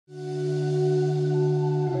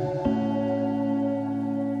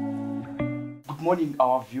Good morning,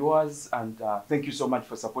 our viewers, and thank you so much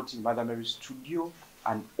for supporting Mother Mary Studio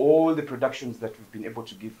and all the productions that we've been able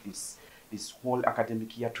to give this whole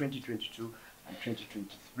academic year 2022 and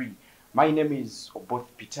 2023. My name is Oboth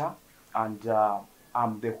Peter, and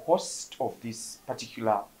I'm the host of this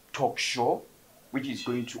particular talk show, which is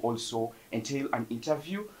going to also entail an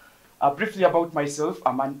interview. Briefly about myself,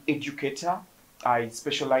 I'm an educator. I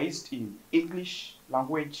specialized in English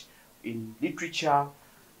language, in literature,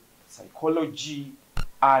 psychology,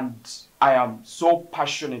 and I am so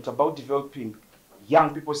passionate about developing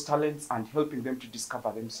young people's talents and helping them to discover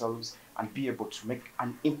themselves and be able to make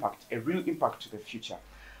an impact, a real impact to the future.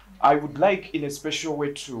 I would like in a special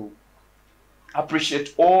way to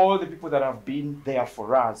appreciate all the people that have been there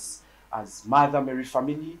for us as Mother Mary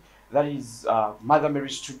family, that is Mother Mary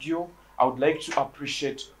Studio. I would like to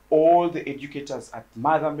appreciate all the educators at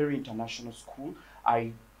Mother Mary International School.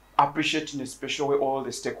 I appreciate in a special way all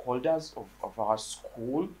the stakeholders of our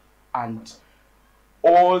school and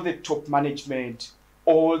all the top management,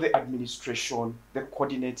 all the administration, the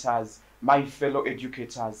coordinators, my fellow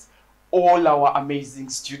educators, all our amazing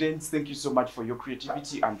students. Thank you so much for your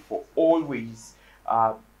creativity and for always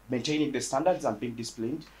maintaining the standards and being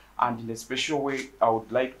disciplined. And in a special way, I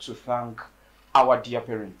would like to thank our dear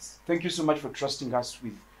parents. Thank you so much for trusting us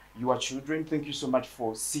with your children. Thank you so much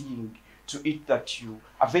for seeing to it that you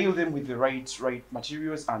avail them with the right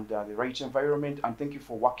materials and the right environment. And thank you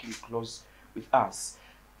for working close with us.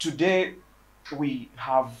 Today, we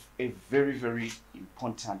have a very, very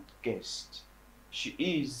important guest. She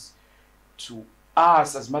is, to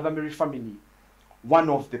us as Mother Mary family, one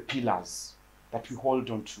of the pillars that we hold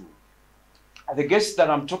on to. The guest that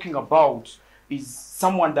I'm talking about is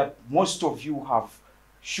someone that most of you have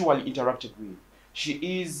surely interacted with.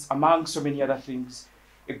 She is, among so many other things,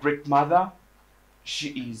 a great mother. She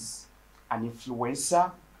is an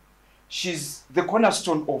influencer. She's the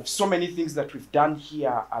cornerstone of so many things that we've done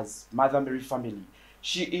here as Mother Mary family.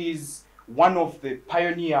 She is one of the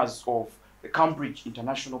pioneers of the Cambridge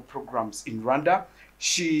International programs in Rwanda.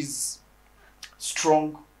 She's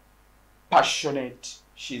strong, passionate.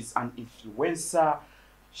 She's an influencer.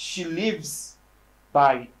 She lives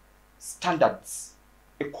by standards,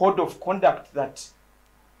 a code of conduct that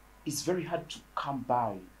is very hard to come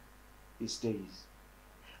by these days.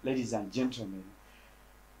 Ladies and gentlemen,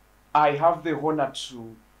 I have the honor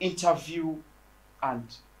to interview and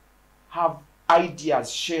have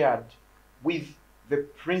ideas shared with the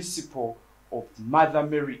principal of Mother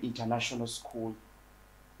Mary International School,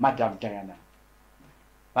 Madam Diana.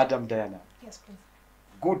 Madam Diana. Yes, please.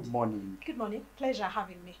 Good morning. Good morning. Pleasure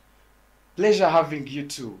having me. Pleasure having you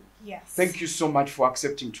too. Yes. Thank you so much for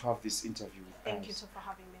accepting to have this interview with Thank us. you too for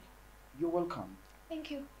having me. You're welcome.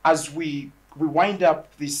 Thank you. As we wind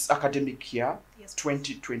up this academic year, Yes,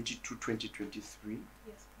 2022-2023,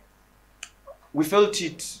 Yes, we felt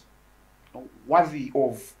it worthy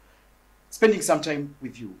of spending some time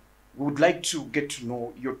with you. We would like to get to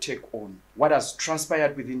know your take on what has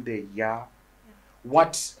transpired within the year,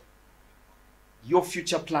 what your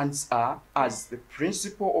future plans are as the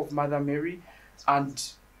principal of Mother Mary,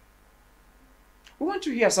 and we want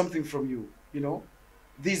to hear something from you. You know,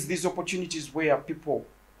 these opportunities where people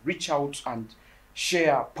reach out and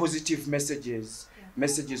share positive messages,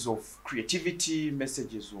 messages of creativity,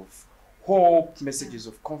 messages of hope, messages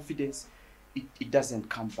of confidence. It doesn't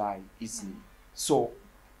come by easily. So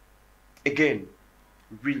again,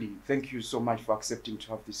 really, thank you so much for accepting to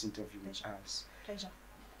have this interview with us. Pleasure.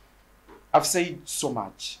 I've said so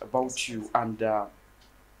much about you, and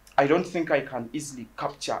I don't think I can easily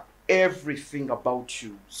capture everything about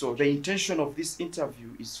you. So the intention of this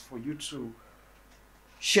interview is for you to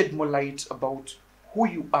shed more light about who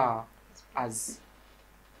you are as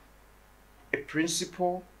a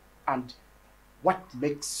principal and what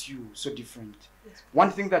makes you so different. Yes.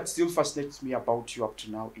 One thing that still fascinates me about you up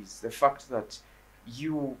to now is the fact that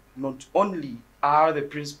you not only are the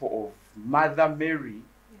principal of Mother Mary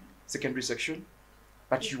secondary section,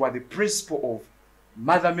 but you are the principal of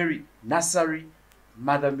Mother Mary nursery,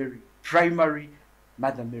 Mother Mary primary,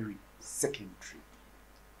 Mother Mary secondary.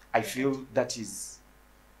 I feel that is,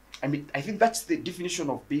 I think that's the definition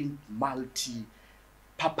of being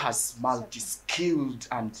multi-purpose, multi-skilled,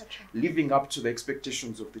 and living up to the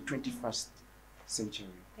expectations of the 21st century.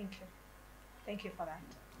 Thank you. Thank you for that.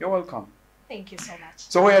 You're welcome. Thank you so much.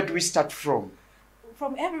 So where do we start from?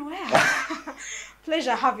 From everywhere.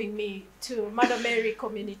 Pleasure having me to Mother Mary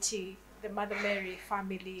community, the Mother Mary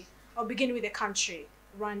family. I'll begin with the country,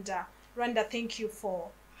 Rwanda. Rwanda, thank you for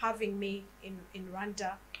having me in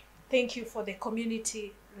Rwanda. Thank you for the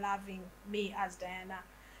community loving me as Diana.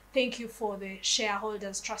 Thank you for the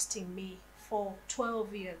shareholders trusting me for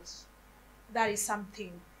 12 years. That is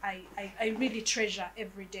something I really treasure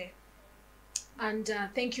every day. And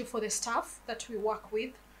thank you for the staff that we work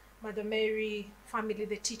with, Mother Mary family,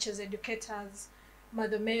 the teachers, educators,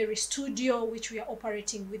 Mother Mary Studio, which we are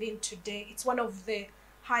operating within today. It's one of the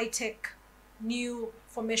high-tech new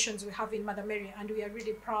formations we have in Mother Mary, and we are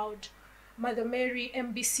really proud. Mother Mary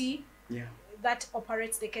MBC, Yeah. that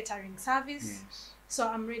operates the catering service. Yes. So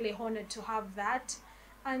I'm really honored to have that.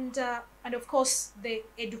 And of course, the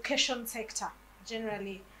education sector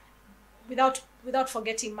generally, without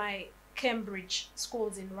forgetting my Cambridge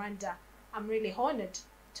schools in Rwanda. I'm really honored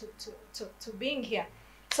to being here.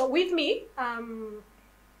 So with me,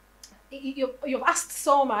 you've asked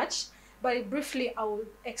so much, but briefly I will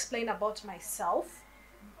explain about myself.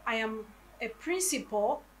 I am a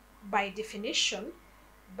principal by definition,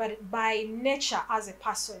 but by nature as a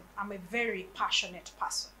person, I'm a very passionate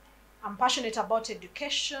person. I'm passionate about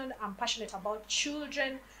education, I'm passionate about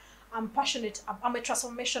children, I'm a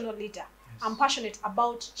transformational leader. Yes. I'm passionate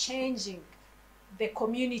about changing the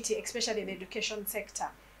community, especially the education sector.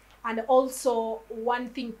 And also, one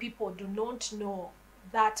thing people do not know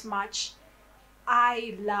that much,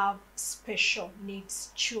 I love special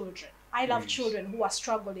needs children. I love children who are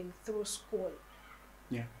struggling through school.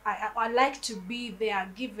 Yeah. I like to be there,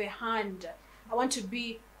 give a hand. I want to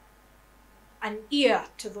be an ear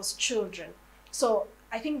to those children. So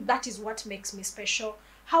I think that is what makes me special.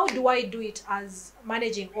 How do I do it as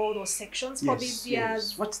managing all those sections for these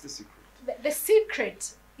years? Yes. What's the secret? The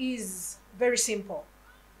secret is very simple.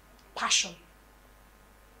 Passion.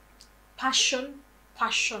 Passion,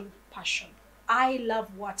 passion, passion. I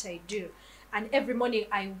love what I do. And every morning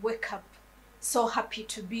I wake up so happy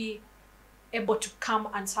to be able to come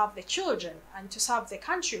and serve the children and to serve the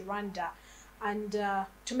country, Rwanda, and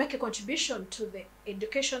to make a contribution to the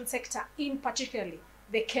education sector, in particularly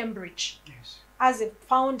the Cambridge. Yes. As a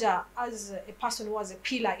founder, as a person who was a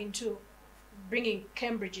pillar into bringing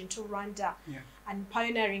Cambridge into Rwanda and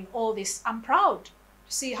pioneering all this, I'm proud to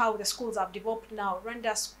see how the schools have developed now.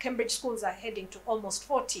 Rwanda's Cambridge schools are heading to almost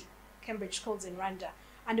 40 Cambridge schools in Rwanda.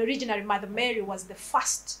 And originally, Mother Mary was the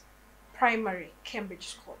first primary Cambridge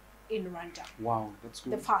school in Rwanda. Wow, that's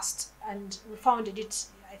good. The first. And we founded it,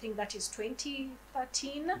 I think that is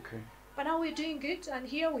 2013. Okay. But now we're doing good, and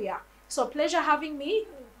here we are. So pleasure having me.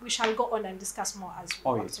 We shall go on and discuss more as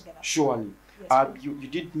we work together. Surely. Yes, you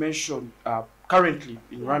did mention currently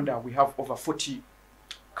in Rwanda we have over 40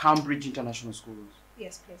 Cambridge international schools.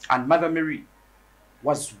 Yes, please. And Mother Mary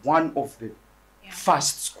was one of the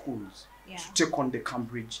first schools to take on the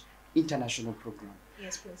Cambridge international program.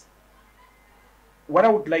 Yes, please. What I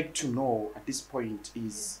would like to know at this point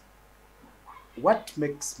is what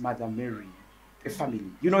makes Mother Mary a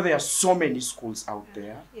family? You know, there are so many schools out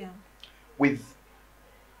there with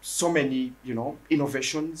so many,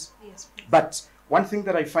 innovations. Yes, please. But one thing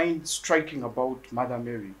that I find striking about Mother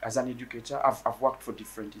Mary as an educator, I've worked for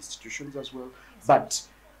different institutions as well, but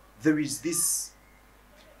there is this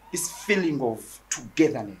feeling of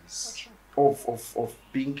togetherness, of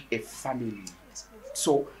being a family. Yes,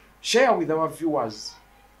 so share with our viewers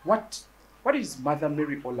what is Mother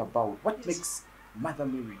Mary all about? What makes Mother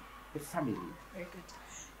Mary a family? Very good.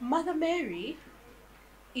 Mother Mary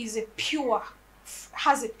has a pure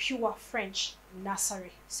French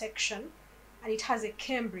nursery section, and it has a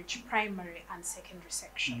Cambridge primary and secondary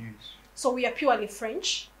section. Yes. So we are purely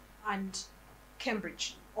French and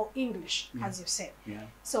Cambridge, or English, as you said. Yeah.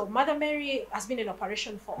 So Mother Mary has been in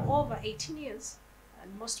operation for over 18 years,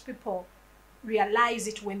 and most people realize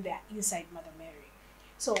it when they're inside Mother Mary.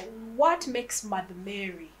 So what makes Mother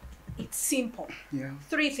Mary? It's simple. Yeah.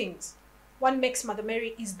 3 things. What makes Mother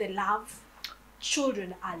Mary is the love.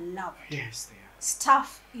 Children are loved. Yes, they are.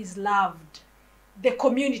 Staff is loved. The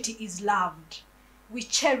community is loved. We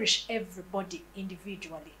cherish everybody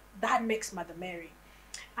individually. That makes Mother Mary.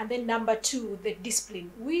 And then number 2, the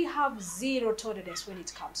discipline. We have zero tolerance when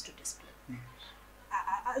it comes to discipline.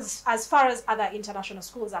 As far as other international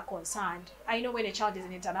schools are concerned, I know when a child is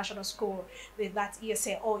in international school, with that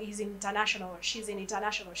ESA, he's in international, she's in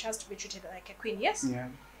international, she has to be treated like a queen. Yes? Yeah.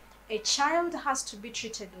 A child has to be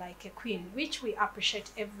treated like a queen, which we appreciate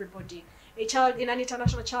everybody. A child, in an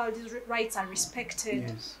international, child's rights are respected.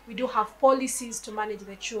 Yes. We do have policies to manage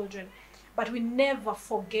the children, but we never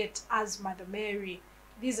forget, as Mother Mary,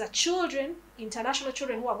 these are children, international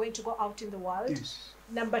children who are going to go out in the world. Yes.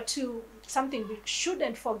 Number 2, something we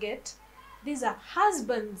shouldn't forget, these are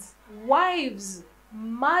husbands, wives,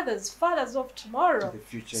 mothers, fathers of tomorrow. To the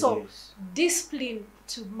future, so discipline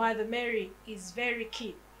to Mother Mary is very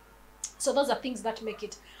key. So those are things that make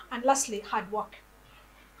it. And lastly, hard work.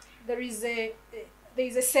 There is there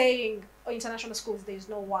is a saying, oh, international schools, there is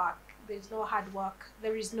no work, there is no hard work,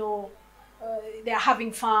 there is no, they are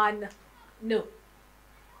having fun. No,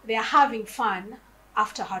 they are having fun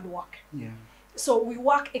after hard work. Yeah. So we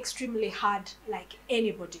work extremely hard like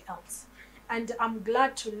anybody else. And I'm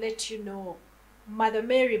glad to let you know, Mother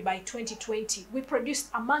Mary, by 2020, we produced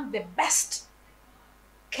among the best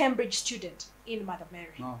Cambridge student in Mother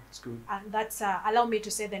Mary. Oh, that's good. And that's, allow me to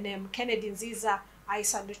say the name, Kennedy Nziza. I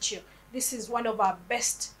salute you. This is one of our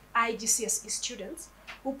best IGCSE students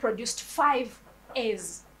who produced 5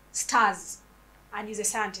 A's, stars, and is a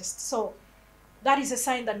scientist. So that is a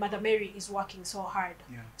sign that Mother Mary is working so hard.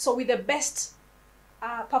 Yeah. So with the best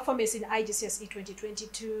performance in IGCSE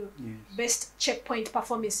 2022, Yes. best checkpoint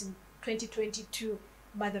performance in 2022,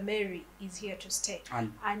 Mother Mary is here to stay.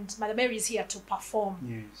 And Mother Mary is here to perform.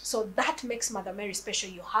 Yes. So that makes Mother Mary special.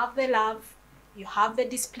 You have the love, you have the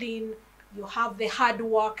discipline, you have the hard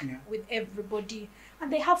work with everybody,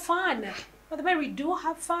 and they have fun. Mother Mary do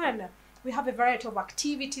have fun. We have a variety of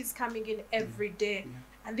activities coming in every day. Yeah.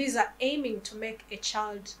 And these are aiming to make a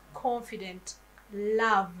child confident,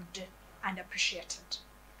 loved, and appreciated.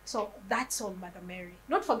 So that's all Mother Mary.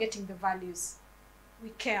 Not forgetting the values. We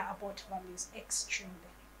care about values extremely.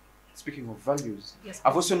 Speaking of values, Yes,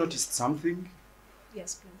 I've please. also noticed something.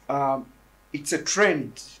 Yes, please. It's a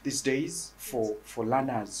trend these days for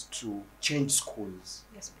learners to change schools.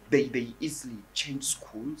 Yes, please. They easily change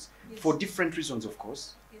schools Yes. for different reasons, of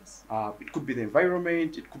course. Yes. It could be the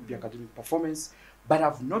environment, it could be academic performance. But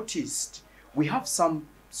I've noticed we have some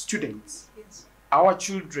students, Yes. our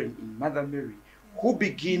children in Mother Mary, who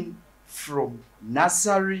begin from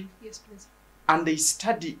nursery Yes, please. and they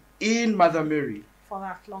study in Mother Mary For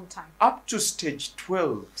that long time. up to stage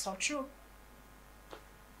 12. So true.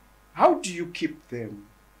 How do you keep them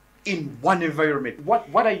in one environment? What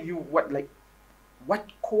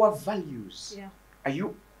core values Yeah. are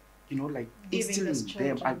you like Giving instilling those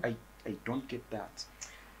them? children. I don't get that.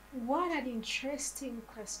 What an interesting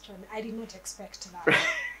question. I did not expect that.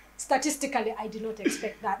 Statistically, I did not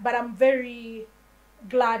expect that. But I'm very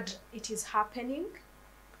glad it is happening.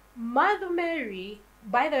 Mother Mary,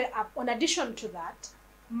 by the way, in addition to that,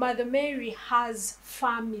 Mother Mary has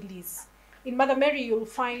families. In Mother Mary, you'll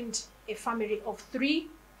find a family of 3,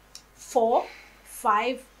 4,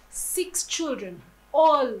 5, 6 children,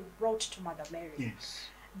 all brought to Mother Mary. Yes.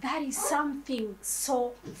 That is something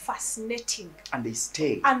so fascinating. And they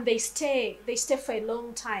stay. And they stay for a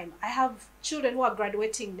long time. I have children who are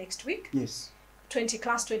graduating next week, Yes.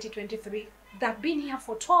 class 2023. They've been here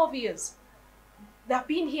for 12 years. They've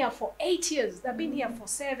been here for 8 years. They've been here for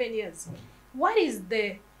 7 years. What is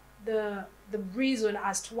the reason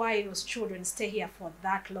as to why those children stay here for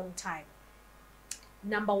that long time?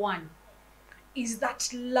 Number one is that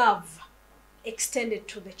love extended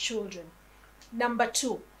to the children. Number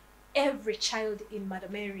two, every child in Mother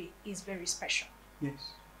Mary is very special.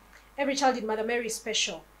 Yes. Every child in Mother Mary is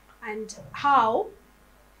special. And how?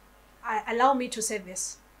 Allow me to say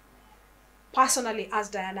this. Personally, as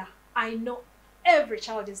Diana, I know every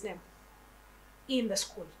child's name in the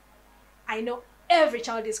school. I know every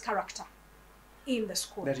child's character in the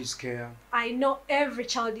school. That is care. I know every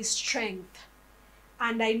child's strength.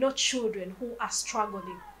 And I know children who are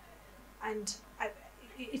struggling. And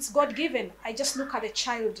it's God-given. I just look at the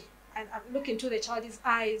child and I look into the child's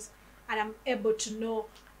eyes and I'm able to know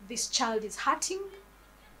this child is hurting,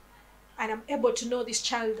 and I'm able to know this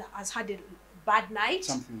child has had a bad night.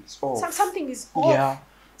 Something is off. Something is off. Yeah.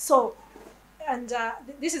 So, and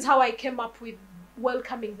this is how I came up with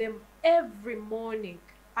welcoming them every morning.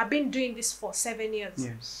 I've been doing this for 7 years.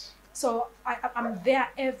 Yes. So I'm there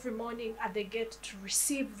every morning at the gate to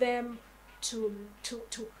receive them, to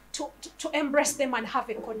embrace them and have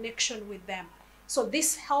a connection with them. So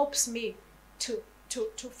this helps me to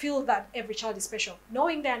feel that every child is special.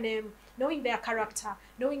 Knowing their name, knowing their character,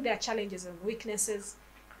 knowing their challenges and weaknesses,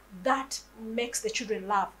 that makes the children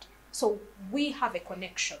loved. So we have a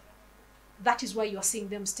connection. That is why you're seeing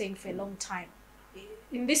them staying for a long time.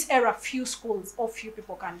 In this era, few schools or few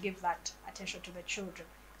people can give that attention to the children.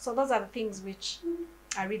 So those are the things which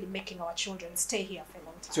are really making our children stay here for a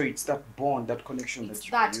long time. So it's that bond, that connection It's that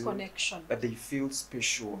you that build, connection. that they feel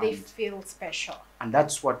special. They feel special. And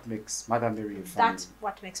that's what makes Mother Mary a family. That's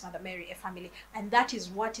what makes Mother Mary a family. And that is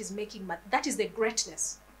what is making, that is the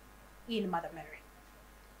greatness in Mother Mary.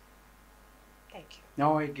 Thank you.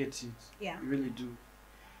 Now I get it. Yeah. You really do.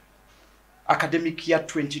 Academic year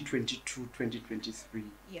 2022-2023. Yes, please.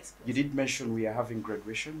 You did mention we are having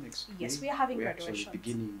graduation next week. Yes, we are having We're graduations. actually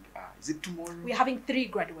beginning. Is it tomorrow? We're having 3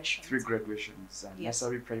 graduations. 3 graduations. Yes.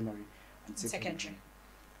 Nursery, primary, and secondary.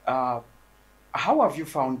 Secondary. How have you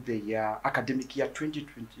found the academic year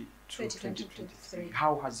 2020 to 2023. 2023?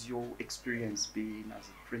 How has your experience been as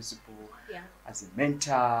a principal, Yeah. as a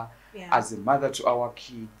mentor, Yeah. as a mother to our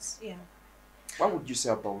kids? Yeah. What would you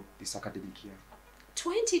say about this academic year?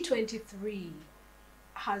 2023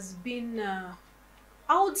 has been,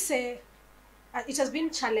 I would say, it has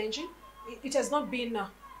been challenging. It has not been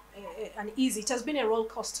an easy. It has been a roller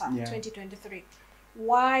coaster. Yeah. 2023.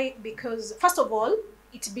 Why? Because first of all,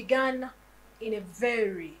 it began in a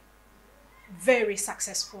very, very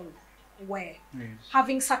successful way. Yes.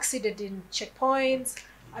 Having succeeded in checkpoints,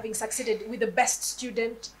 having succeeded with the best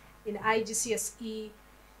student in IGCSE,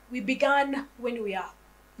 we began when we are,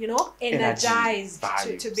 energized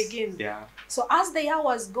Energy, to vibes. begin. Yeah. So as the year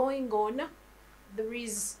was going on, there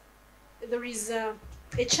is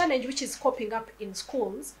a challenge which is popping up in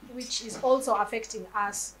schools, which is also affecting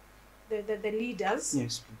us, the leaders.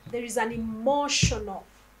 Yes. Please. There is an emotional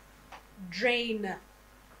drain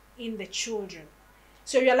in the children.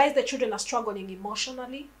 So you realize the children are struggling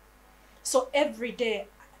emotionally. So every day,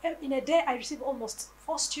 in a day, I receive almost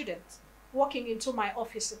 4 students walking into my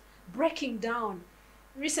office, breaking down.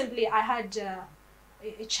 Recently, I had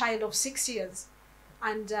a child of 6 years,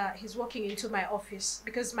 and he's walking into my office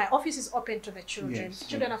because my office is open to the children. Yes,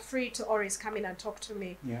 Children yes. are free to always come in and talk to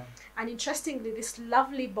me. Yeah. And interestingly, this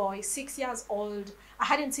lovely boy, 6 years old, I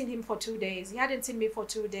hadn't seen him for 2 days. He hadn't seen me for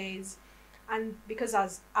 2 days. And because I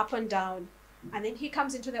was up and down, and then he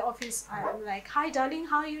comes into the office, I'm like, "Hi, darling,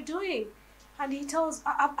 how are you doing?" And he tells,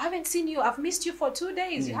 I haven't seen you. I've missed you for 2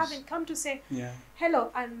 days. You Yes. haven't come to say Yeah.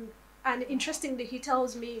 hello. And interestingly, he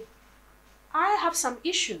tells me, I have some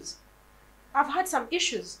issues. I've had some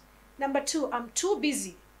issues. Number 2, I'm too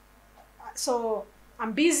busy. So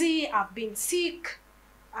I'm busy. I've been sick.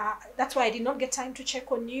 That's why I did not get time to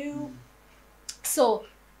check on you. So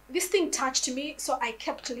this thing touched me. So I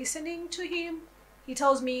kept listening to him. He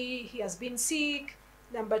tells me he has been sick.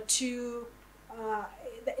 Number 2,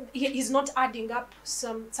 he's not adding up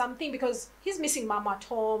something because he's missing mom at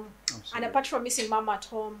home. And apart from missing mom at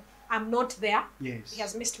home, I'm not there. Yes. He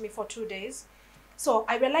has missed me for 2 days. So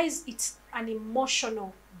I realize it's an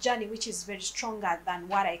emotional journey which is very stronger than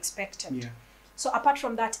what I expected. Yeah. So apart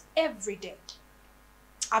from that, every day,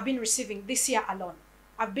 I've been receiving, this year alone,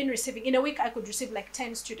 I've been receiving, in a week I could receive like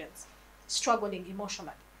 10 students struggling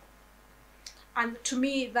emotionally. And to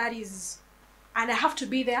me, that is, and I have to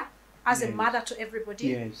be there as a Yes. mother to everybody.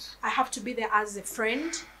 Yes. I have to be there as a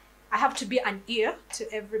friend. I have to be an ear to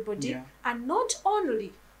everybody. Yeah. And not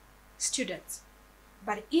only students,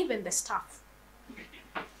 but even the staff.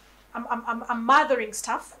 I'm mothering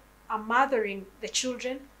staff. I'm mothering the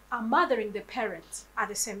children. I'm mothering the parents at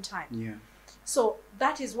the same time. Yeah. So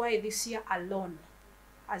that is why this year alone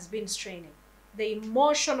has been straining. The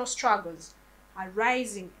emotional struggles are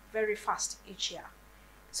rising very fast each year.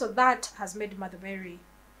 So that has made Mother Mary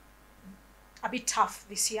a bit tough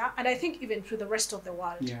this year, and I think even through the rest of the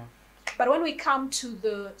world. Yeah. But when we come to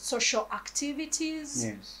the social activities,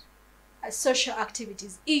 Yes.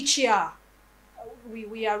 each year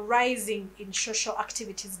we are rising in social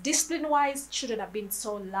activities. Discipline-wise, children have been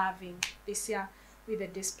so loving this year with the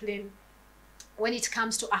discipline. When it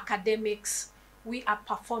comes to academics, we are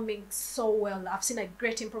performing so well. I've seen a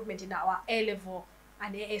great improvement in our A-level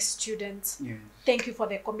and AS students. Yes. Thank you for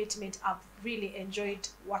the commitment. I've really enjoyed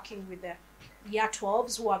working with the year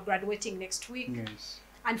 12s who are graduating next week. Yes.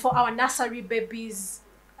 And for our nursery babies,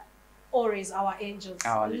 always our angels.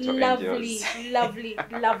 Our little lovely, angels. lovely,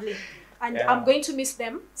 lovely. And Yeah. I'm going to miss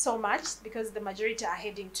them so much because the majority are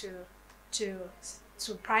heading to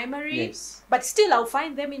primary. Yes. But still, I'll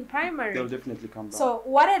find them in primary. They'll definitely come back. So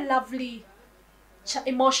what a lovely,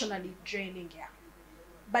 emotionally draining year.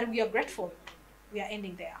 But we are grateful. We are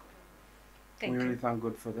ending there. Thank we you. really thank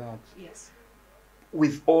God for that. Yes.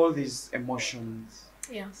 With all these emotions,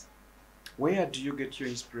 Yes. where do you get your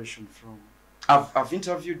inspiration from? I've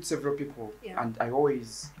interviewed several people, Yeah. and I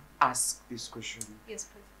always ask this question: Yes,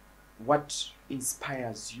 please. what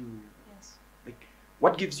inspires you? Yes. Like,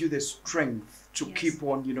 what gives you the strength to Yes. keep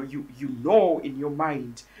on? You know in your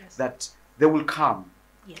mind Yes. that they will come.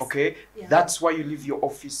 Yes. Okay, Yeah. that's why you leave your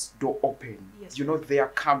office door open. Yes, You know they are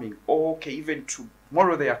coming. Okay, even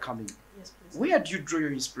tomorrow they are coming. Yes, please. Where do you draw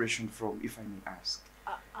your inspiration from, if I may ask?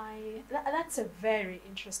 That's a very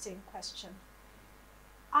interesting question.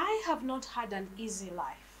 I have not had an easy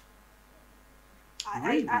life.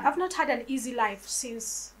 Really? I've not had an easy life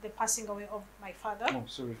since the passing away of my father. Oh,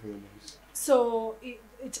 sorry for your loss. So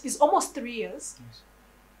it is almost 3 years. Yes.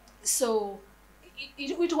 So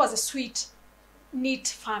it was a sweet, neat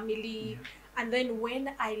family. Yeah. And then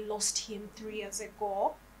when I lost him 3 years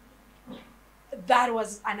ago, that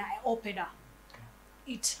was an eye-opener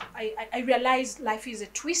I realized life is a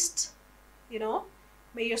twist, you know.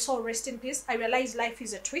 May your soul rest in peace. I realized life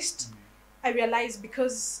is a twist. I realized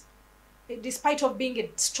because despite of being a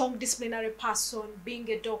strong disciplinary person, being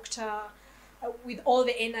a doctor, with all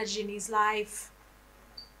the energy in his life,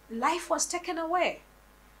 life was taken away.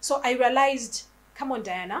 So I realized, come on,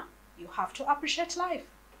 Diana, you have to appreciate life.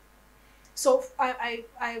 So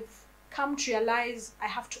I've come to realize I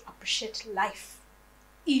have to appreciate life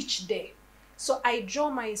each day. So I draw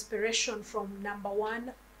my inspiration from number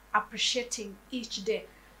one, appreciating each day.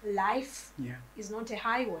 Life is not a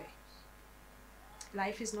highway.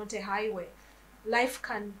 Life is not a highway. Life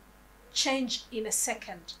can change in a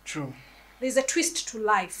second. True. There's a twist to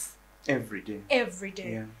life. Every day. Every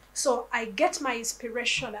day. Yeah. So I get my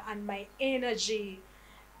inspiration and my energy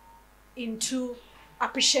into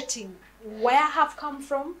appreciating where I have come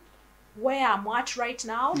from, where I'm at right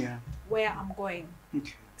now, where I'm going.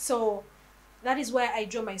 Okay. So that is where I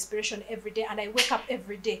draw my inspiration every day, and I wake up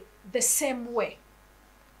every day the same way,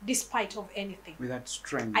 despite of anything. With that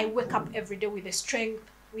strength. I wake up every day with the strength,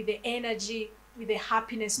 with the energy, with the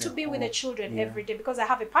happiness to be with the children every day, because I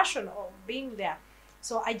have a passion of being there.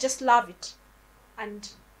 So I just love it. And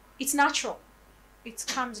it's natural. It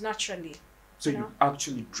comes naturally. So you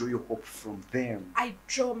actually draw your hope from them. I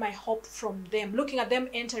draw my hope from them. Looking at them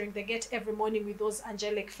entering the gate every morning with those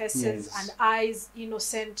angelic faces and eyes,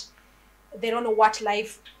 innocent. They don't know what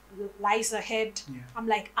life lies ahead. I'm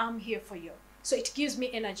like, I'm here for you. So it gives me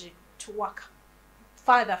energy to work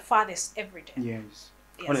farthest every day. Yes.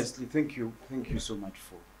 Honestly, thank you so much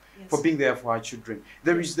for being there for our children.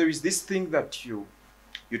 There is this thing that you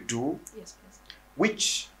do, yes, please,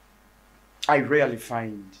 which I rarely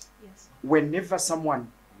find. Yes. Whenever someone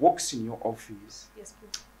walks in your office, yes,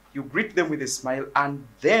 please, you greet them with a smile, and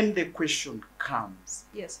then the question comes,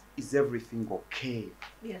 yes, is everything okay?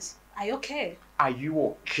 Yes. Are you okay? Are you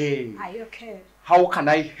okay? Are you okay? How can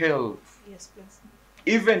I help? Yes, please.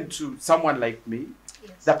 Even to someone like me,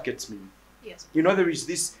 that gets me. Yes. You know, there is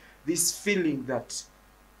this feeling that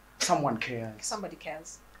someone cares. Somebody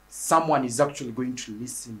cares. Someone is actually going to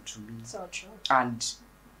listen to me. So true. And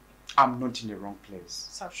I'm not in the wrong place.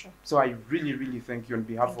 So true. So I really, really thank you on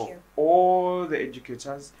behalf of all the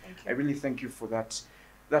educators. Thank you. I really thank you for that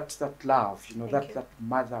love, you know, that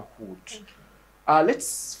motherhood. Thank you.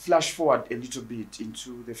 Let's flash forward a little bit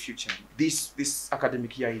into the future. This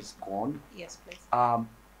academic year is gone. Yes, please.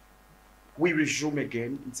 We resume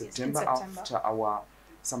again in September, September. after our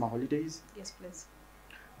summer holidays. Yes, please.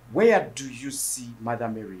 Where do you see Mother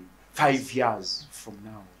Mary 5 years from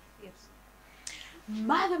now? Yes.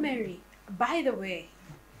 Mother Mary, by the way,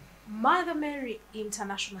 Mother Mary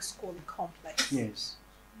International School Complex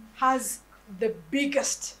has the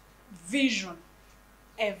biggest vision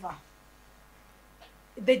ever.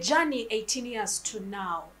 The journey 18 years to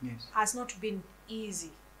now has not been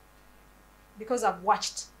easy, because I've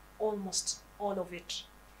watched almost all of it.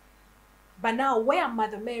 But now where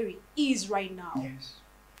Mother Mary is right now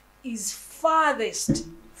is farthest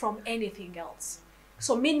from anything else.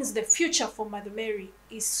 So means the future for Mother Mary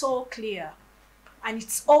is so clear, and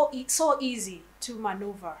it's so easy to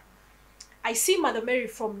maneuver. I see Mother Mary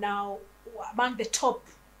from now among the top,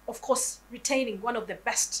 of course, retaining one of the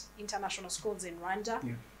best international schools in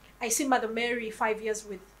Rwanda. I see Mother Mary 5 years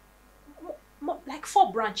with like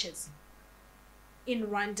 4 branches in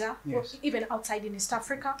Rwanda, or even outside in East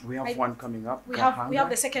Africa. We have one coming up. We have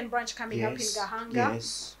the second branch coming up in Gahanga.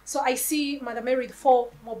 So I see Mother Mary with 4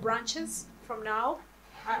 more branches from now.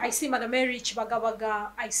 I see Mother Mary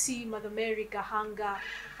Chibagabaga. I see Mother Mary Gahanga.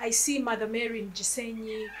 I see Mother Mary in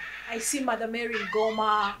Gisenyi. I see Mother Mary in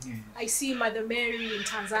Goma. I see Mother Mary in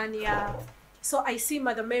Tanzania. So I see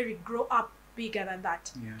Mother Mary grow up bigger than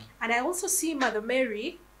that. And I also see Mother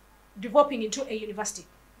Mary developing into a university,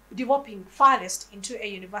 developing farthest into a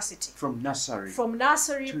university. From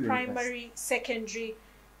nursery, primary, secondary,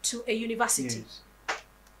 to a university.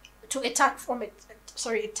 To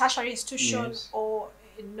a tertiary institution, or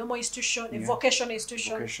a normal institution, a vocational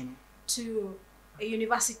institution, to a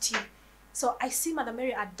university. So I see Mother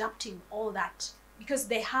Mary adapting all that, because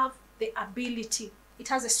they have the ability. It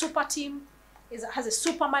has a super team, it has a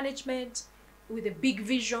super management with a big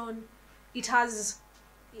vision. It has,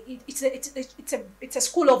 it's a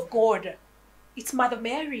school of God. It's Mother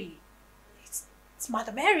Mary. It's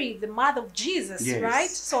Mother Mary, the mother of Jesus, right?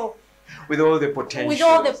 So with all the potential,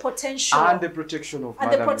 and the protection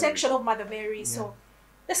of Mother Mary. So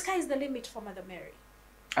the sky is the limit for Mother Mary.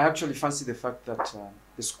 I actually fancy the fact that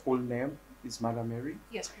the school name is Mother Mary.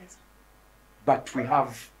 Yes, please. But we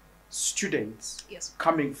have students Yes.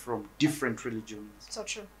 coming from different religions. So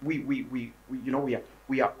true. We you know,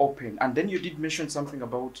 we are open. And then you did mention something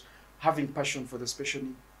about having passion for the special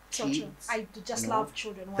needs So kids. true. I just you know, love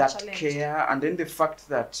children who are that challenged. care, and then the fact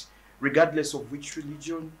that regardless of which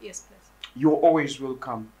religion, Yes, please. you're always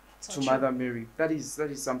welcome So to true. Mother Mary. That is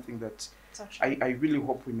something that So true. I really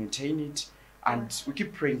hope we maintain it, and we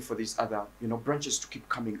keep praying for these other, you know, branches to keep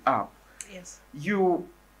coming up. Yes.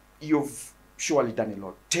 You've surely done a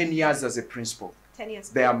lot. 10 years as a principal. 10 years.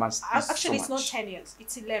 There must be Actually, so it's not much. 10 years.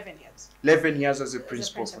 It's 11 years. 11 years as a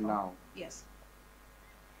principal for now. Yes.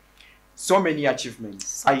 So many achievements.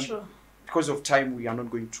 So true. Because of time, we are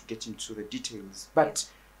not going to get into the details. But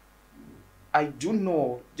I do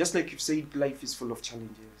know, just like you've said, life is full of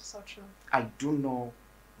challenges. So true. I do know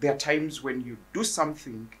there are times when you do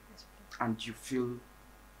something Yes, please. and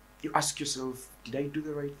you ask yourself, did I do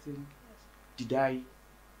the right thing? Yes.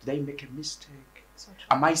 Did I make a mistake? So true.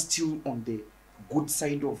 Am I still on the good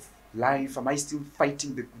side of life? Am I still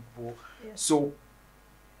fighting the good war? Yes. So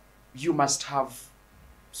you must have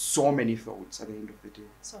so many thoughts at the end of the day.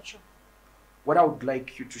 So true. What I would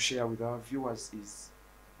like you to share with our viewers is,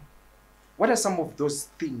 what are some of those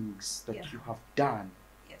things that you have done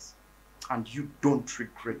Yes. and you don't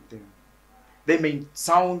regret them? They may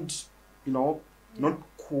sound, you know, not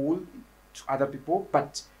cool to other people,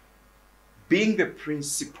 but being the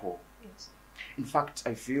principal, Yes. in fact,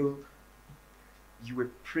 I feel you were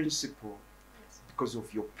principal Yes. because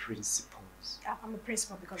of your principles. I'm a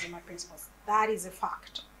principal because of my principles. That is a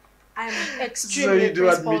fact. I'm So extremely you do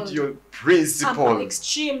admit your principle. I'm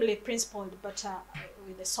extremely principled, but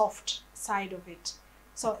with the soft side of it.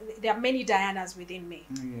 So there are many Dianas within me.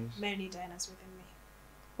 Yes. Many Dianas within me.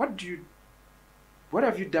 What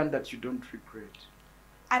have you done that you don't regret?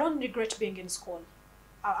 I don't regret being in school.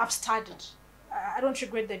 I've studied. I don't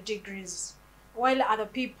regret the degrees. While other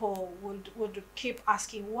people would keep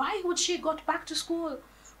asking, why would she go back to school?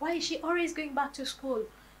 Why is she always going back to school?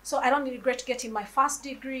 So I don't regret getting my first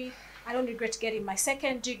degree. I don't regret getting my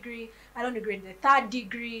second degree. I don't regret the third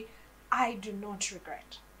degree. I do not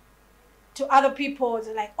regret. To other people,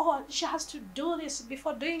 they're like, oh, she has to do this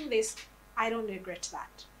before doing this. I don't regret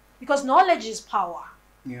that. Because knowledge is power.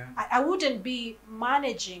 Yeah. I wouldn't be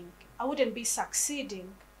managing, I wouldn't be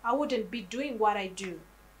succeeding, I wouldn't be doing what I do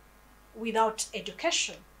without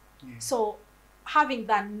education. Yeah. So having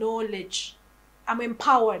that knowledge, I'm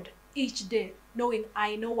empowered each day, knowing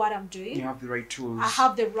I know what I'm doing. You have the right tools. I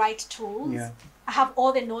have the right tools. Yeah. I have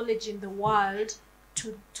all the knowledge in the world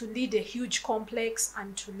to lead a huge complex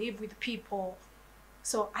and to live with people.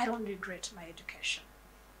 So I don't regret my education.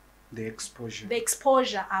 The exposure. The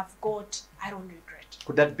exposure I've got, I don't regret.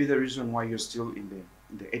 Could that be the reason why you're still in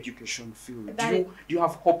the education field? That Do you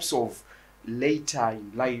have hopes of later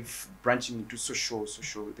in life branching into the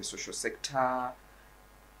social sector?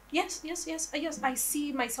 Yes. I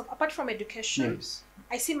see myself, apart from education, Yes.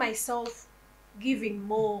 I see myself giving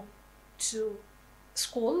more to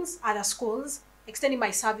schools, other schools, extending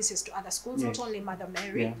my services to other schools, Yes. not only Mother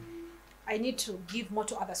Mary. Yeah. I need to give more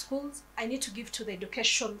to other schools. I need to give to the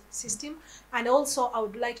education system. And also I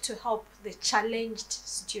would like to help the challenged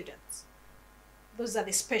students. Those are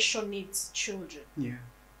the special needs children. Yeah.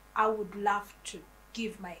 I would love to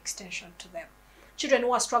give my extension to them. Children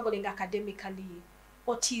who are struggling academically,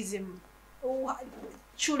 autism,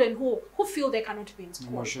 children who feel they cannot be in school.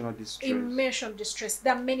 Emotional distress. Emotional distress.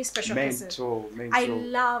 There are many special cases. Mental. I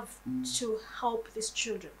love to help these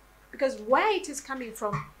children. Because where it is coming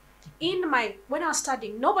from, when I was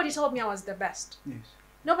studying, nobody told me I was the best. Yes.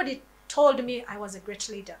 Nobody told me I was a great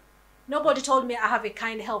leader. Nobody told me I have a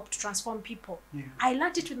kind help to transform people. Yeah. I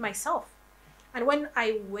learned it with myself. And when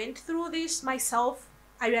I went through this myself,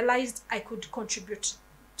 I realized I could contribute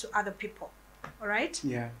to other people. All right?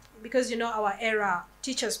 Yeah. Because, our era,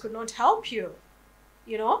 teachers could not help you.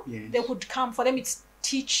 Yes. They would come, for them it's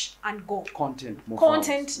teach and go. Content,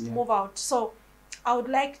 move out. So I would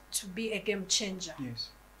like to be a game changer. Yes.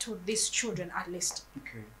 To these children at least.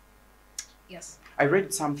 Okay. Yes. I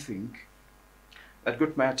read something that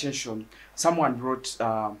got my attention. Someone wrote,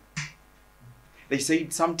 they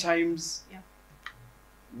said sometimes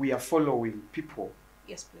we are following people.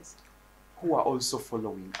 Yes, please. Who are also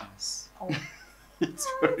following us. Oh. It's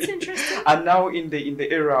interesting. And now in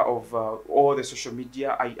the era of all the social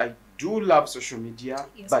media, I do love social media,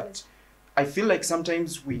 Yes, but please. I feel like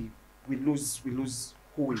sometimes we lose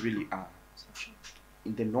who we really are. So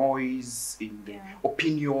In the noise, in the Yeah.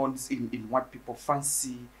 opinions, in what people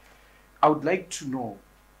fancy. I would like to know,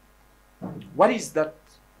 what is that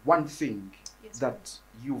one thing Yes, that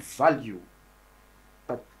you value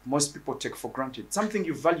but most people take for granted? Something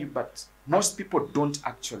you value but most people don't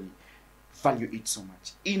actually. value it so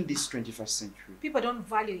much in this 21st century? People don't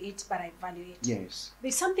value it, but I value it. Yes.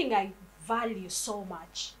 There's something I value so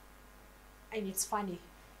much, and it's funny.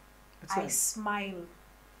 I smile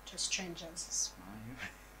to strangers. Smile.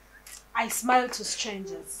 I smile to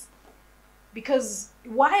strangers. Because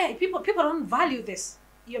why? People don't value this.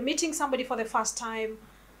 You're meeting somebody for the first time,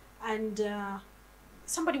 and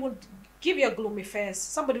somebody will give you a gloomy face.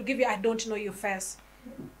 Somebody will give you, I don't know your face.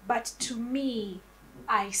 But to me,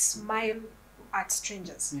 I smile at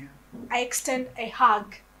strangers. Yeah. I extend a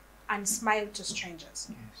hug and smile to strangers.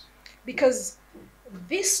 Yes. Because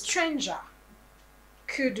this stranger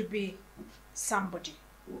could be somebody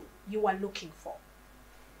you are looking for.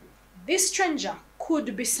 This stranger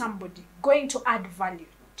could be somebody going to add value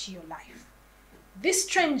to your life. This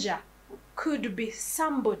stranger could be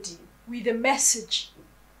somebody with a message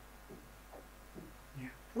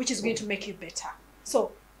which is going to make you better.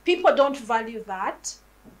 So people don't value that,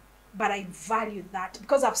 but I value that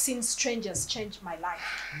because I've seen strangers change my life.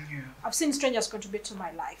 Yeah. I've seen strangers contribute to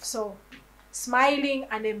my life. So smiling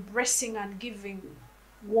and embracing and giving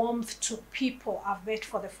warmth to people I've met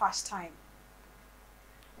for the first time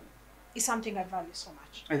is something I value so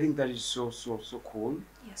much. I think that is so cool.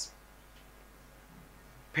 Yes.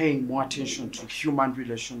 Paying more attention to human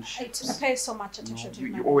relationships. I pay so much attention to you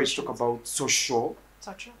human always talk relationships. about social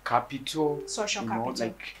Social capital. Social you know, capital.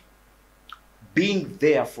 like being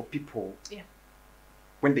there for people. Yeah.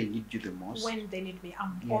 When they need you the most. When they need me,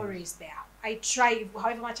 I'm Yes. always there. I try,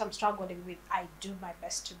 however much I'm struggling with, I do my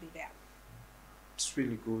best to be there. It's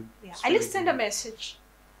really good. Yeah. It's At really least send a good. message,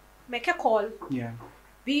 make a call, Yeah.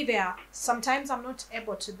 be there. Sometimes I'm not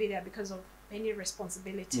able to be there because of many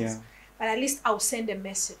responsibilities. Yeah. But at least I'll send a You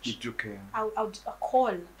message. do care. I'll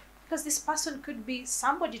call. Because this person could be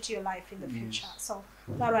somebody to your life in the future. Yes. So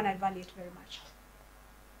that one I value it very much.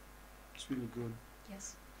 It's really good.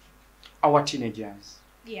 Yes. Our teenagers.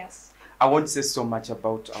 Yes. I won't say so much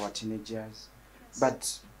about our teenagers, Yes.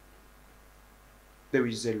 but there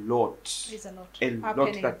is a lot. There's a lot. A lot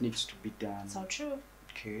happening. that needs to be done. So true.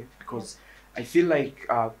 Okay, because I feel like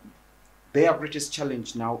their greatest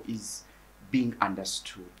challenge now is being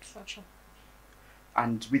understood. So true.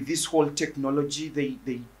 And with this whole technology,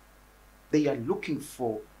 they are looking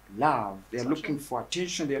for love. They are So looking true. for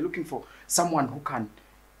attention. They are looking for someone who can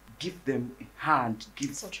give them a hand,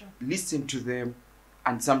 So true. listen to them,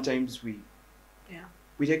 and sometimes we Yeah.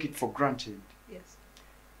 take it for granted. Yes.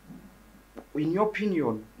 In your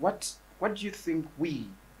opinion, what do you think we,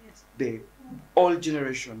 Yes. the old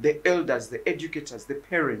generation, the elders, the educators, the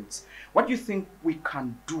parents, what do you think we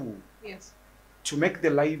can do Yes. to make the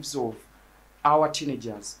lives of our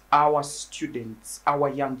teenagers, our students, our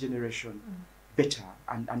young generation better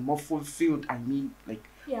and more fulfilled? I mean, like,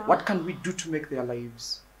 Yeah. what can we do to make their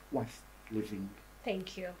lives worth living?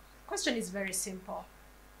 Thank you. Question is very simple.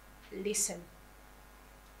 Listen.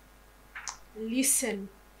 Listen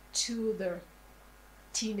to the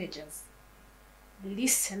teenagers.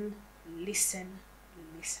 Listen, listen,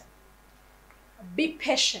 listen. Be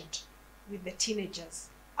patient with the teenagers.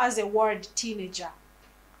 As a word teenager,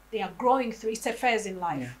 they are growing through, it's a phase in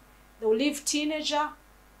life. Yeah. They will leave teenager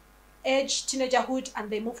age, teenagerhood, and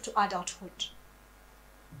they move to adulthood.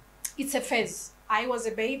 It's a phase. I was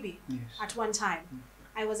a baby Yes. at one time.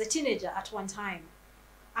 I was a teenager at one time.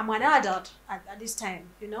 I'm an adult at this time,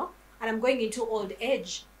 you know, and I'm going into old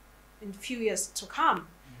age in a few years to come.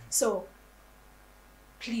 So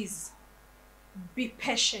please be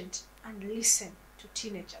patient and listen to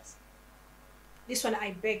teenagers. This one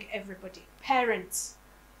I beg everybody, parents,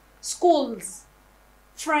 schools,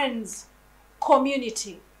 friends,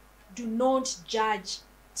 community, do not judge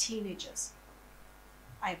teenagers.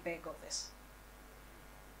 I beg of this.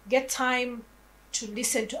 Get time to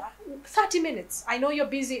listen to 30 minutes. I know you're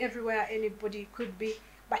busy everywhere, anybody could be,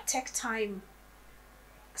 but take time,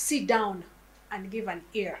 sit down and give an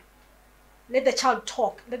ear. Let the child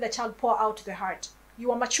talk, let the child pour out the heart.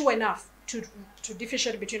 You are mature enough to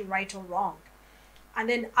differentiate between right or wrong. And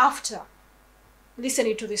then after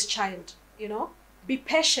listening to this child, you know, be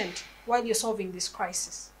patient while you're solving this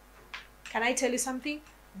crisis. Can I tell you something?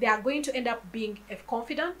 They are going to end up being a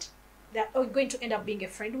confidant. They are going to end up being a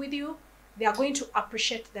friend with you. They are going to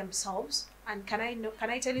appreciate themselves. And can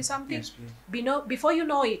I tell you something? Yes, please. Before you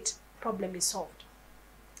know it, problem is solved.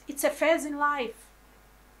 It's a phase in life.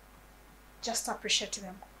 Just appreciate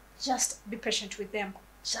them. Just be patient with them.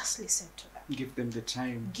 Just listen to them. Give them the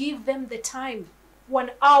time. Give them the time.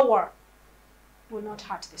 1 hour will not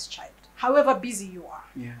hurt this child, however busy you are.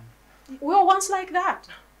 Yeah. We were once like that.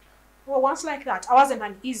 I wasn't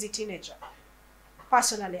an easy teenager.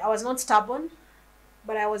 Personally, I was not stubborn.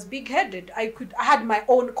 but I was big-headed. I had my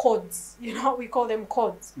own codes, you know, we call them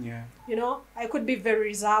codes. Yeah. You know, I could be very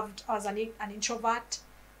reserved as an introvert.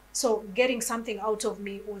 So getting something out of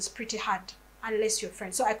me was pretty hard unless you're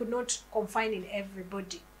friends. So I could not confine in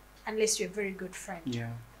everybody unless you're a very good friend.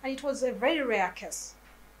 Yeah. And it was a very rare case.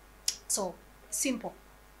 So simple.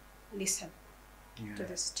 Listen to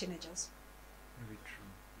these teenagers. Very true.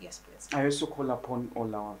 Yes, please. I also call upon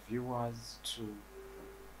all our viewers to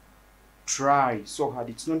try so hard.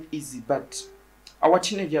 It's not easy, but our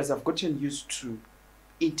teenagers have gotten used to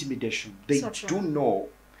intimidation. They So true. do know,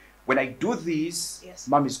 when I do this, Yes.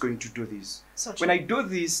 mom is going to do this. So true. When I do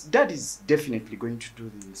this, dad is definitely going to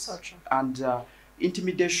do this. So true. And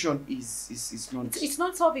intimidation is not... It's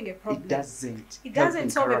not solving a problem. It doesn't. It help doesn't in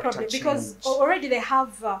solve a character problem because change. already they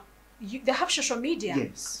have social media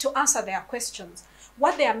Yes. to answer their questions.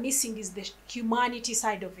 What they are missing is the humanity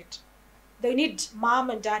side of it. They need mom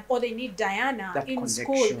and dad, or they need Diana That in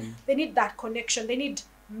school. connection. They need that connection. They need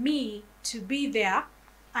me to be there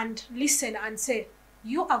and listen and say,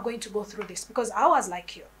 you are going to go through this because I was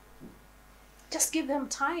like you. Just give them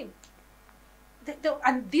time.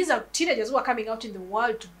 And these are teenagers who are coming out in the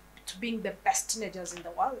world to being the best teenagers in the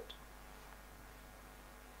world.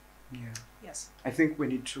 Yeah. Yes. I think we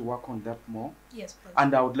need to work on that more. Yes, please.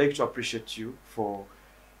 And I would like to appreciate you for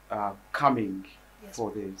coming Yes.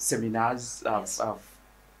 for the seminars. Yes.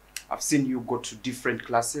 I've seen you go to different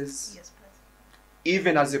classes. Yes, please.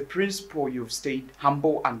 Even as a principal, you've stayed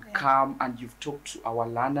humble and Yeah. calm, and you've talked to our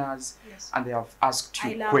learners, Yes. and they have asked I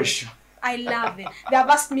you love questions. I love it. They have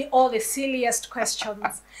asked me all the silliest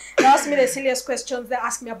questions. They asked me the silliest questions. They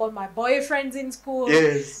asked me about my boyfriends in school.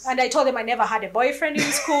 Yes. And I told them I never had a boyfriend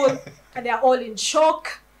in school. And they're all in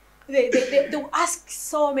shock. They will ask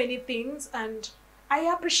so many things. And I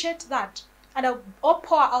appreciate that. And I'll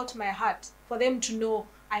pour out my heart for them to know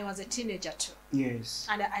I was a teenager too. Yes.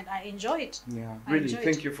 And I enjoy it. Yeah. I Really, enjoy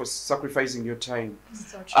thank it. you for sacrificing your time.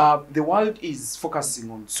 So true. The world is focusing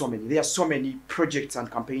on so many. There are so many projects and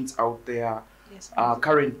campaigns out there. Yes,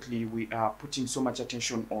 Currently, we are putting so much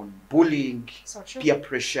attention on bullying, so true. peer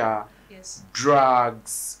pressure, Yes.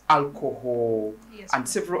 drugs, alcohol, Yes. and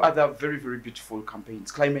several other very, very beautiful campaigns,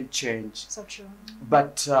 climate change. So true.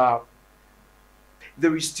 But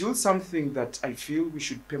there is still something that I feel we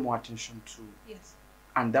should pay more attention to, Yes.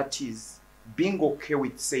 and that is being okay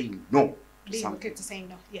with saying no to Being something. okay to saying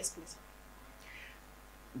no. Yes, please.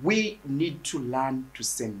 We need to learn to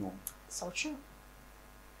say no, So true.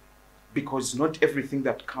 because not everything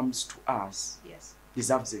that comes to us Yes.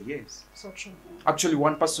 deserves a yes. So true. Actually,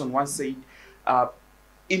 one person once said,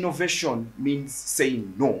 innovation means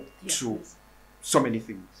saying no Yes, to please. so many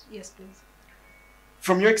things. Yes, please.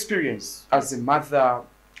 From your experience as a mother,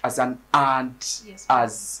 as an aunt, Yes,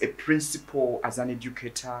 as a principal, as an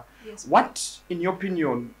educator, Yes. what, in your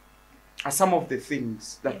opinion, are some of the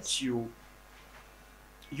things that Yes. you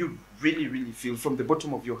really, really feel from the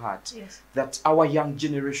bottom of your heart Yes. that our young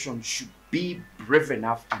generation should be brave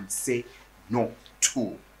enough and say no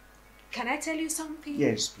to? Can I tell you something?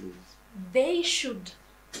 Yes, please. They should,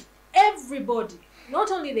 everybody, not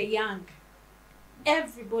only the young,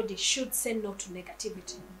 everybody should say no to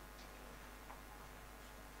negativity.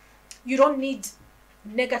 You don't need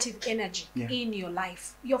negative energy Yeah. in your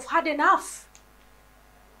life. You've had enough.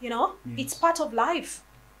 You know, Yes. it's part of life.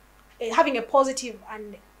 Having a positive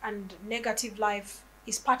and negative life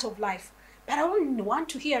is part of life. But I don't want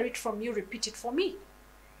to hear it from you. Repeat it for me.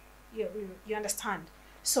 You understand?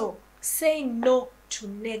 So saying no to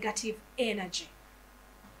negative energy.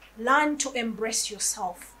 Learn to embrace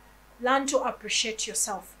yourself. Learn to appreciate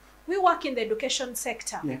yourself. We work in the education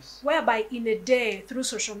sector, Yes. whereby in a day through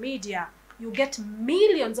social media, you get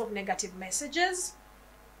millions of negative messages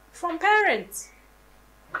from parents.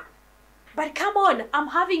 But come on, I'm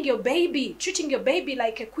having your baby, treating your baby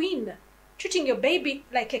like a queen, treating your baby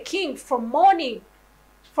like a king from morning,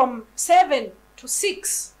 from 7 to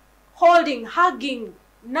 6, holding, hugging,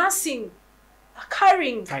 nursing,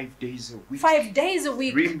 carrying 5 days a week. 5 days a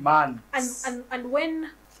week. 3 months. And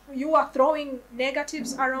when you are throwing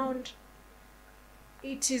negatives around,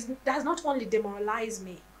 does not only demoralize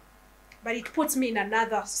me, but it puts me in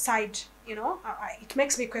another side, you know. It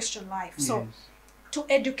makes me question life. So Yes. to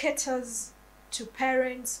educators, to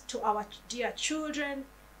parents, to our dear children,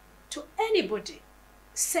 to anybody,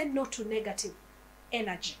 say no to negative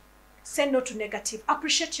energy. Say no to negative.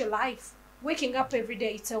 Appreciate your life. Waking up every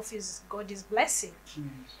day itself is God's blessing. Yes.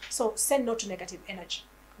 So say no to negative energy.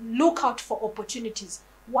 Look out for opportunities.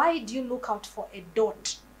 Why do you look out for a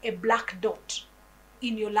dot, a black dot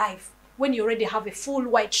in your life when you already have a full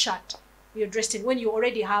white shirt you're dressed in, when you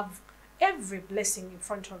already have every blessing in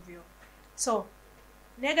front of you? So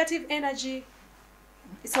Negative energy,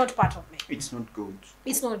 it's not part of me. It's not good.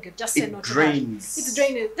 It's not good. Just say no to that. It's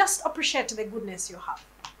draining. Just appreciate the goodness you have.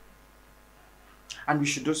 And we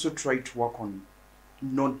should also try to work on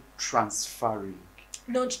not transferring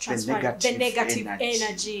the negative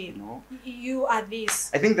energy. You know, you are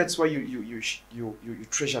this. I think that's why you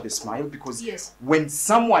treasure the smile, because yes, when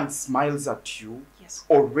someone smiles at you, yes,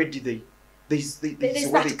 already there's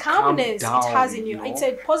that calmness down, it has in you. know? It's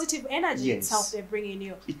a positive energy yes. itself they're bringing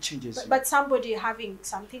you. It changes you. But somebody having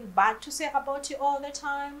something bad to say about you all the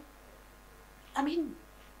time, I mean,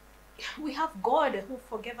 we have God who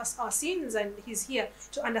forgave us our sins, and He's here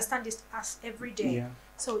to understand us every day. Yeah.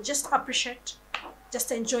 So just appreciate,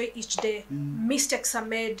 just enjoy each day. Mistakes are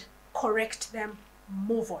made, correct them,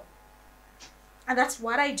 move on. And that's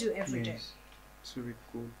what I do every day. It's very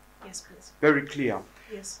cool. Yes, please. Very clear.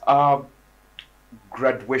 Yes.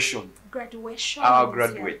 Graduation. Graduation. Our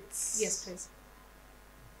graduates. Yeah. Yes, please.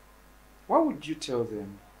 What would you tell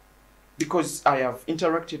them? Because I have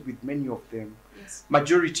interacted with many of them. Yes.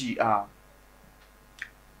 Majority are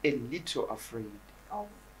a little afraid. Oh,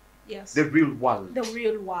 yes. The real world. The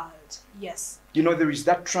real world, yes. You know, there is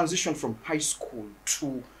that transition from high school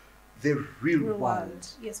to the real world.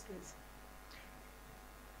 Yes, please.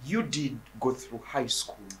 You did go through high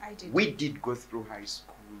school. I did. We did go through high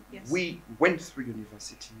school. Yes. We went through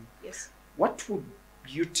university. Yes. What would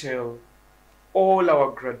you tell all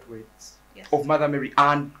our graduates yes. of Mother Mary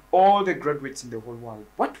and all the graduates in the whole world?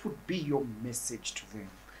 What would be your message to them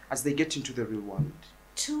as they get into the real world?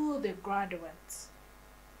 To the graduates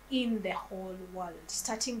in the whole world,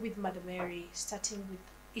 starting with Mother Mary, starting with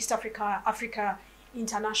East Africa, Africa,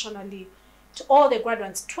 internationally, to all the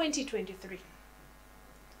graduates, 2023.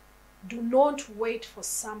 Do not wait for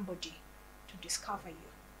somebody to discover you.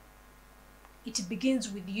 It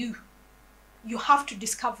begins with you. You have to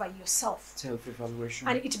discover yourself. Self-evaluation.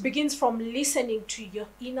 And it begins from listening to your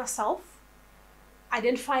inner self,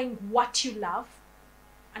 identifying what you love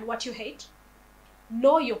and what you hate.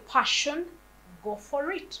 Know your passion, go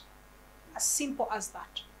for it. As simple as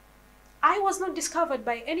that. I was not discovered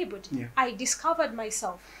by anybody. Yeah. I discovered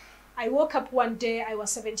myself. I woke up one day, I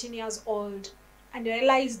was 17 years old, and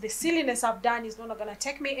realized the silliness I've done is not going to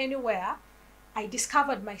take me anywhere. I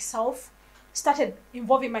discovered myself, started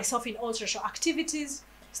involving myself in all social activities,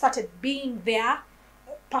 started being there,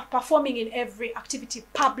 performing in every activity,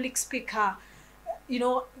 public speaker, you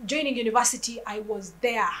know, joining university, I was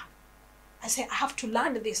there. I said, I have to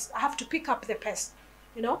learn this. I have to pick up the pace,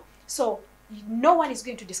 you know. So no one is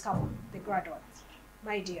going to discover the graduates,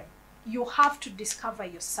 my dear. You have to discover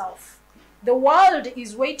yourself. The world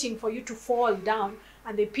is waiting for you to fall down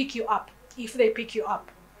and they pick you up, if they pick you up.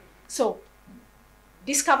 So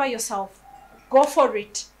discover yourself, go for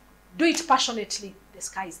it, do it passionately. The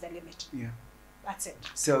sky is the limit. Yeah. That's it.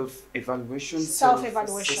 Self-evaluation,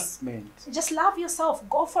 Self-evaluation. self-assessment. Just love yourself,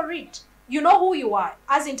 go for it. You know who you are.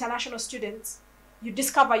 As international students, you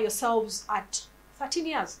discover yourselves at 13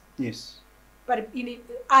 years. Yes. But in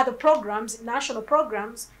other programs, national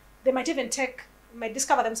programs, they might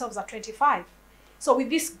discover themselves at 25. So with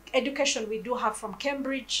this education we do have from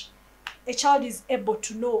Cambridge, a child is able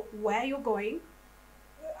to know where you're going,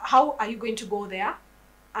 how are you going to go there,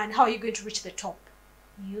 and how are you going to reach the top.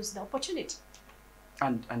 Use the opportunity.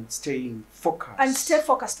 And staying focused. And stay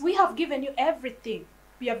focused. We have given you everything.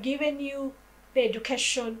 We have given you the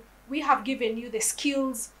education. We have given you the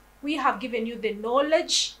skills. We have given you the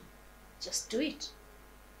knowledge. Just do it.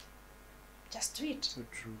 Just do it. So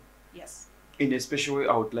true. Yes. In a special way,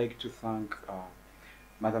 I would like to thank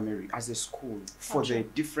Mother Mary as a school for the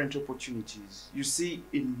different opportunities. You see,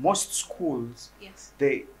 in most schools, yes,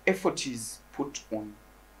 the effort is put on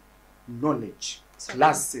knowledge, so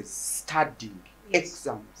classes, studying, yes,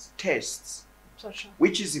 exams, tests, so true,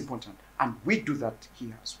 which is important. And we do that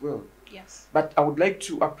here as well. Yes. But I would like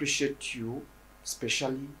to appreciate you,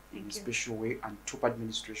 especially in a special way, and top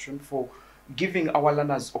administration for giving our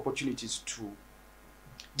learners opportunities to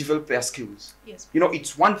develop their skills. Yes. You know,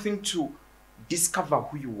 it's one thing to discover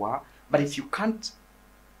who you are, but if you can't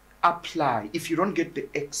apply, if you don't get the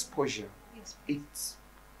exposure, yes, it's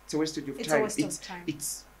a waste of it's time. A waste of time.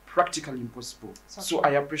 It's practically impossible. So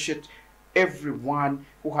I appreciate everyone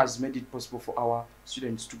who has made it possible for our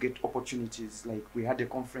students to get opportunities. Like we had a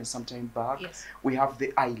conference sometime back. Yes. We have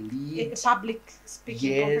the iLead. A public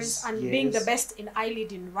speaking conference, and yes, being the best in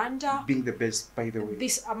iLead in Rwanda. Being the best, by the way.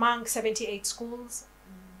 This among 78 schools.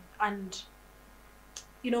 And,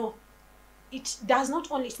 you know, it does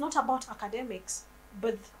not only, it's not about academics,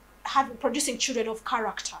 but producing children of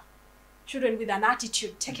character, children with an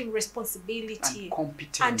attitude, taking responsibility and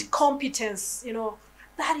competence. And competence, you know,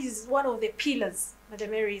 that is one of the pillars Mother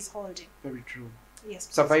Mary is holding. Very true. Yes.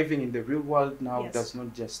 Please. Surviving in the real world now Yes. does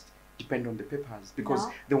not just depend on the papers, because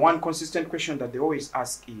No. the one consistent question that they always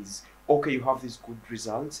ask is, okay, you have these good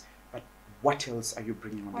results, but what else are you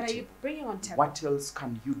bringing on What the are you table? bringing on table? What else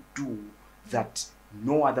can you do that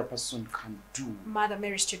no other person can do? Mother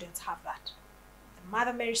Mary students have that. The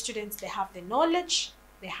Mother Mary students, they have the knowledge,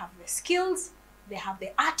 they have the skills, they have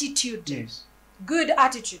the attitude, Yes. good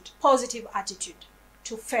attitude, positive attitude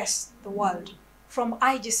to face the world from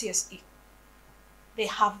IGCSE. They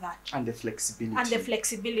have that. And the flexibility. And the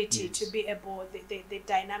flexibility Yes. to be able, the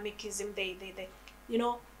dynamicism, you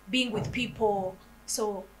know, being with people.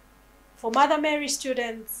 So for Mother Mary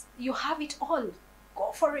students, you have it all.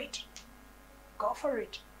 Go for it. Go for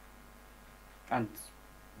it. And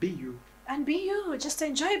be you. And be you. Just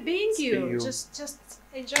enjoy being Be you. you. Just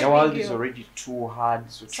enjoy The being world you. is already too hard,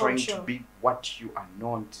 so So trying true. to be what you are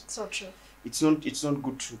not. So true. It's not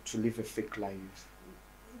good to live a fake life.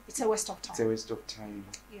 It's a waste of time. It's a waste of time.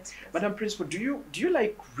 Yes, yes. Madam Principal, do you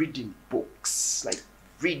like reading books? Like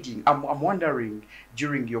reading? I'm wondering,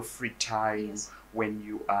 during your free time, Yes. when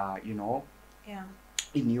you are, Yeah.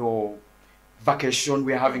 in your vacation,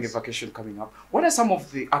 we're having Yes. a vacation coming up. What are some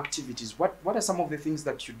of the activities? What are some of the things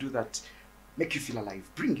that you do that make you feel alive,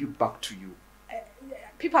 bring you back to you?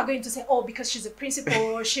 People are going to say, oh, because she's a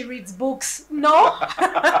principal, she reads books. No.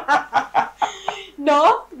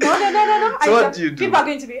 No. So what do you do? People are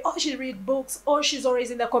going to be, oh, she reads books. Oh, she's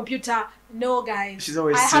always in the computer. No, guys. She's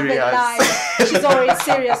always I serious. have a life. She's always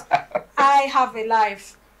serious. I have a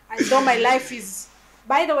life. And though my life is,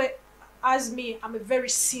 by the way, as me, I'm a very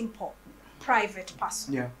simple, private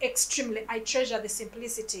person. Yeah. Extremely. I treasure the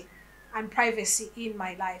simplicity and privacy in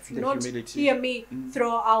my life. You The don't humility. hear me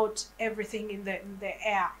throw out everything in the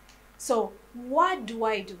air. So what do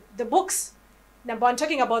I do? The books. Number one,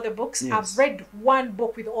 talking about the books, Yes. I've read one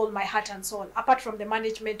book with all my heart and soul, apart from the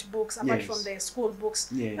management books, apart Yes. from the school books.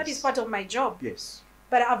 Yes. That is part of my job. Yes.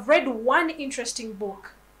 But I've read one interesting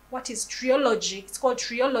book. What is Trilogy? It's called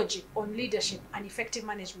Trilogy on Leadership and Effective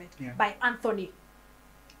Management Yeah. by Anthony.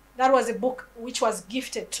 That was a book which was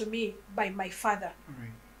gifted to me by my father. All right.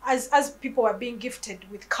 As people were being gifted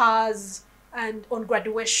with cars and on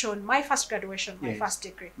graduation, my first graduation, my Yes. first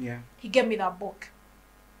degree, Yeah. he gave me that book.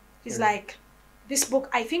 He's Yeah. like, this book,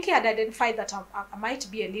 I think he had identified that I might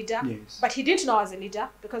be a leader, Yes. but he didn't know I was a leader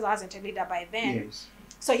because I wasn't a leader by then. Yes.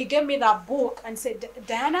 So he gave me that book and said,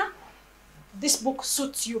 Diana, this book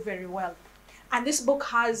suits you very well. And this book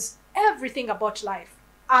has everything about life,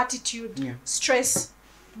 attitude, Yeah. stress,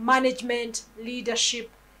 management, leadership.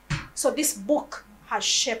 So this book has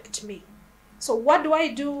shaped me. So what do I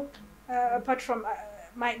do apart from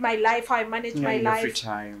my life, how I manage Yeah, my in your life, free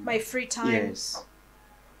time. my free time? Yes.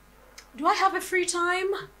 Do I have a free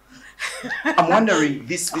time? I'm wondering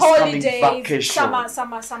this coming Holidays, vacation.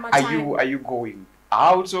 summer Are time. you going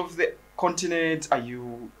out of the continent? Are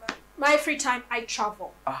you? My free time, I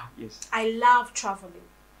travel. Yes. I love traveling.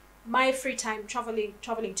 My free time, traveling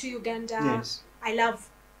to Uganda. Yes. I love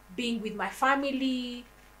being with my family,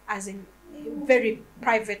 as in very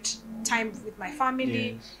private time with my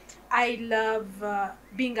family. Yes. I love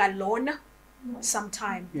being alone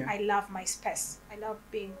sometime. Yeah. I love my space. I love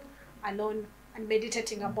being alone and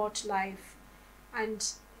meditating about life. And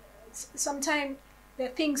sometimes there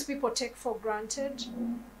are things people take for granted,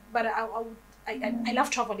 but I love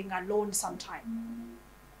traveling alone sometime.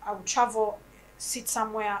 I would travel, sit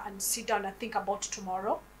somewhere and sit down and think about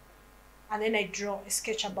tomorrow. And then I draw a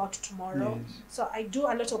sketch about tomorrow. Yes. So I do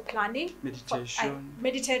a lot of planning. Meditation. I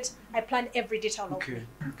meditate. I plan every detail of Okay. me.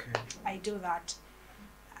 Okay. I do that.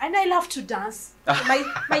 And I love to dance.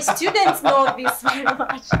 My students know this very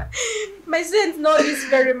much. My students know this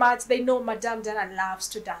very much. They know Madame Dana loves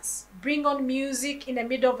to dance. Bring on music in the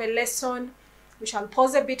middle of a lesson. We shall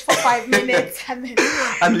pause a bit for 5 minutes and then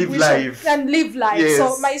And live life. And live life. Yes.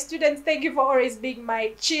 So my students, thank you for always being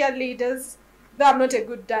my cheerleaders. Though I'm not a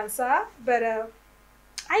good dancer, but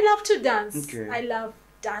I love to dance. Okay. I love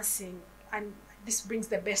dancing, and this brings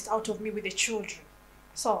the best out of me with the children.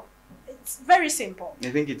 So it's very simple. I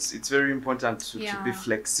think it's very important to Yeah. be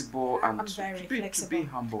flexible and I'm very to be flexible.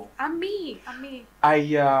 humble. I'm me.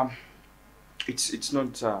 It's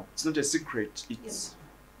not a secret.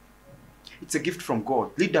 It's a gift from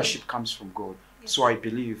God. Leadership comes from God. Yes. So I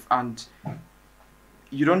believe, and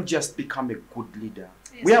you don't just become a good leader.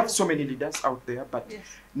 Yes. We have so many leaders out there, but Yes.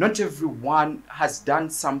 not everyone has done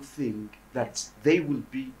something that Yes. they will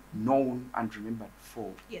be known and remembered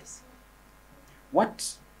for. Yes.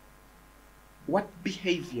 What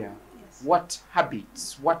behavior, Yes. what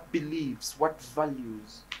habits, what beliefs, what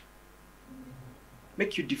values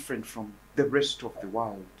make you different from the rest of the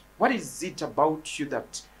world? What is it about you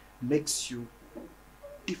that makes you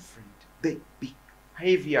different? The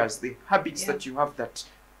behaviors, the habits that you have that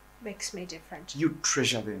makes me different. You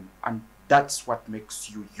treasure them, and that's what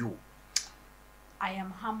makes you you. I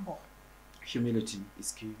am humble. Humility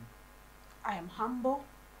is key. I am humble.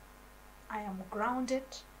 I am grounded.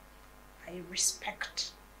 I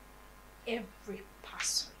respect every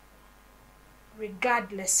person.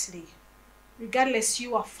 Regardless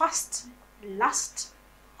you are first, last,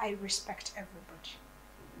 I respect everybody.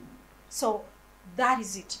 So that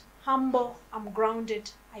is it. Humble, I'm grounded,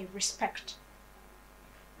 I respect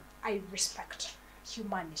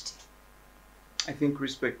humanity. I think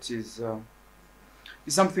respect is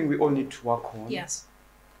something we all need to work on. Yes.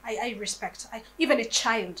 I respect. Even a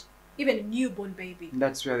child, even a newborn baby. And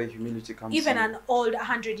that's where the humility comes even in. An old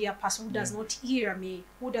 100-year person who does not hear me,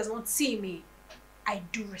 who does not see me, I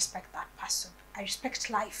do respect that person. I respect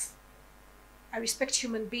life. I respect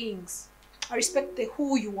human beings. I respect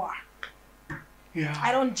who you are. Yeah.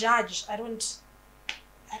 I don't judge. I don't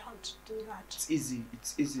do that. It's easy.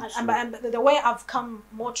 And the way I've come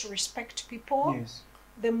more to respect people, yes,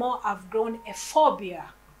 the more I've grown a phobia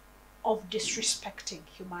of disrespecting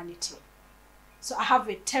humanity. So I have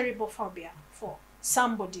a terrible phobia for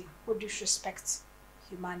somebody who disrespects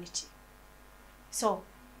humanity. So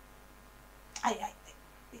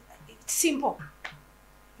it's simple.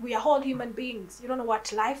 We are all human beings. You don't know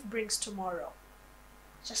what life brings tomorrow.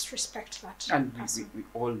 Just respect that and person. we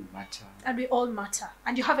all matter. And we all matter.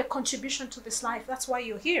 And you have a contribution to this life. That's why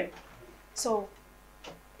you're here. So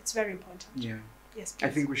it's very important. Yeah. Yes, please. I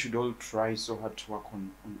think we should all try so hard to work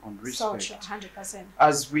on respect. So true, 100%.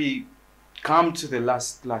 As we come to the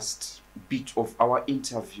last bit of our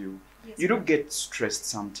interview, Yes, you don't get stressed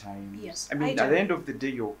sometimes. Yes, I mean, I at the do. end of the day,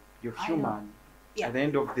 you're human. Yeah. At the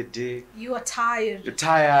end of the day, You are tired. you're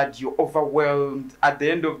tired, you're overwhelmed. At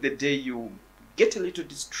the end of the day, you get a little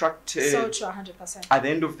distracted. So true, 100%. At the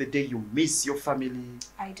end of the day, you miss your family.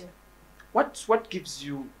 I do. What gives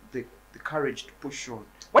you the courage to push on?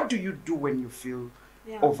 What do you do when you feel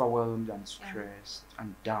Yeah. overwhelmed and stressed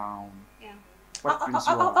and down? Yeah. What brings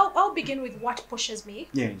you out? I'll begin with what pushes me.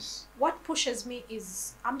 Yes. What pushes me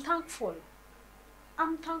is I'm thankful.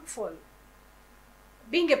 I'm thankful.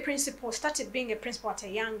 Started being a principal at a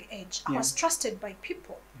young age. I was trusted by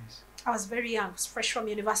people. Yes. I was very young, fresh from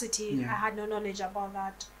university. Yeah. I had no knowledge about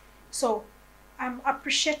that. So I'm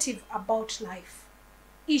appreciative about life.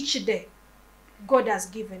 Each day God has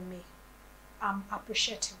given me, I'm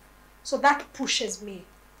appreciative. So that pushes me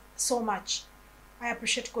so much. I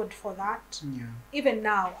appreciate God for that. Yeah. Even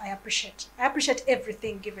now, I appreciate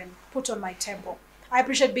everything put on my table. I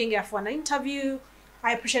appreciate being here for an interview.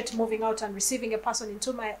 I appreciate moving out and receiving a person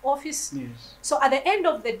into my office. Yes. So at the end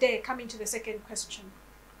of the day, coming to the second question,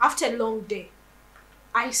 after a long day,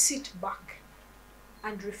 I sit back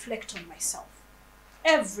and reflect on myself.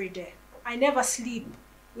 Every day. I never sleep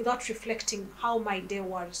without reflecting how my day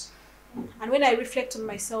was. And when I reflect on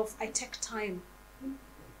myself, I take time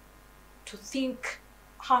to think,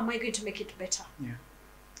 how am I going to make it better? Yeah.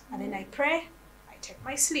 And then I pray, I take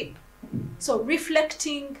my sleep. So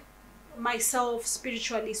reflecting myself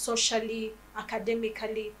spiritually, socially,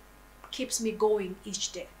 academically keeps me going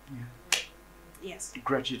each day. Yeah. Yes.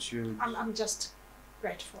 Gratitude. I'm just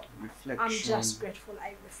grateful. Reflection. I'm just grateful.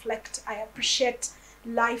 I reflect. I appreciate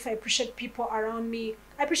life. I appreciate people around me.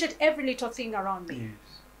 I appreciate every little thing around me.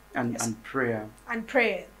 Yes. And prayer. And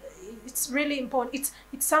prayer. It's really important.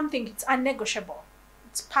 It's something, it's unnegotiable.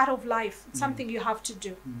 It's part of life. It's something you have to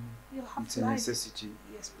do. You have It's to a life. necessity.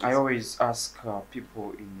 Yes, please. I always ask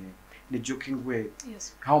people in a joking way,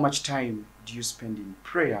 Yes. how much time do you spend in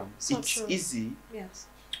prayer? So it's true. easy. Yes.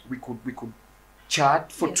 We could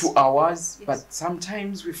chat for Yes. 2 hours, Yes. but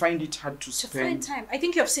sometimes we find it hard to To spend. find time. I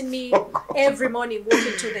think you have seen me Oh, God. every morning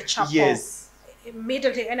walking to the chapel. Yes.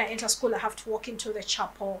 Immediately when I enter school, I have to walk into the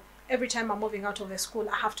chapel. Every time I'm moving out of the school,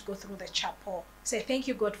 I have to go through the chapel. Say, thank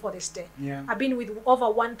you, God, for this day. Yeah. I've been with over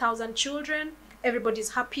 1,000 children.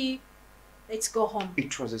 Everybody's happy. Let's go home.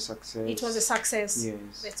 It was a success. It was a success.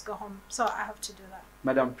 Yes. Let's go home. So I have to do that.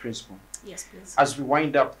 Madam Principal, Yes, please. as we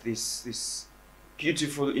wind up this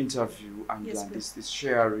beautiful interview and Yes, please. this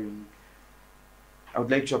sharing, I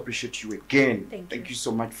would like to appreciate you again. Thank you.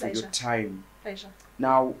 So much for Pleasure. your time. Pleasure.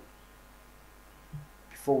 Now,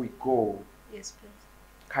 before we go, Yes, please.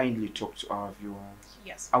 kindly talk to our viewers.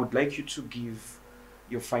 Yes. I would like you to give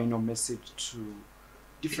your final message to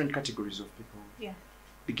different categories of people. Yeah.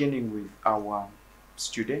 Beginning with our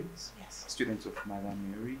students, Yes. students of Mother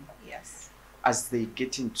Mary, Yes. as they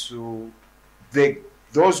get into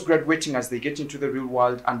those graduating as they get into the real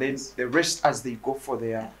world, and then the rest as they go for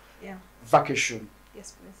their Yeah. vacation.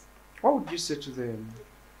 Yes, please. What would you say to them,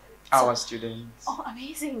 our students? Oh,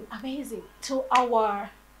 amazing, amazing. To our,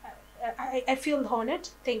 I feel honored.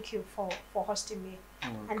 Thank you for hosting me.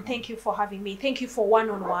 And thank you for having me. Thank you for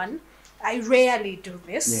one-on-one. I rarely do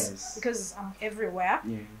this because I'm everywhere.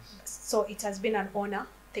 Yes. So it has been an honor.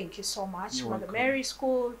 Thank you so much. You're Mother welcome. Mary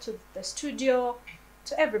School, to the studio,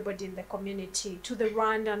 to everybody in the community, to the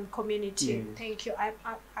Rwandan community. Yes. Thank you.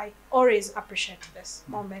 I always appreciate this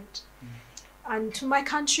moment. And to my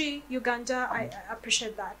country, Uganda, I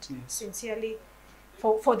appreciate that sincerely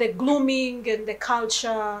for the glooming and the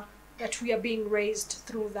culture that we are being raised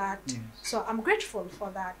through that. Yes. So I'm grateful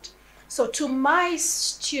for that. So to my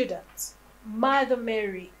students, Mother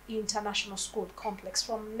Mary International School Complex,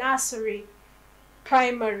 from nursery,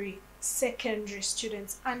 primary, secondary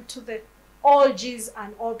students, and to the all G's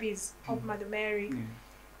and OBs of Mother Mary,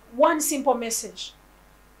 one simple message.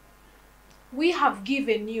 We have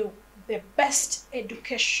given you the best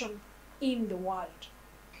education in the world.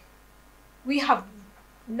 We have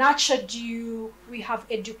nurtured you, we have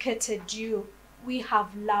educated you, we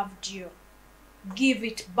have loved you. Give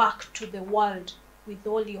it back to the world with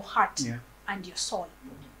all your heart and your soul,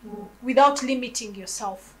 without limiting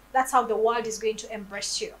yourself. That's how the world is going to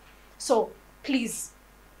embrace you. So please,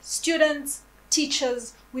 students,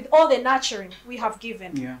 teachers, with all the nurturing we have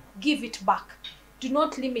given, give it back. Do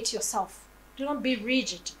not limit yourself. Do not be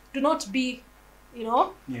rigid. Do not be,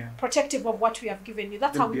 protective of what we have given you.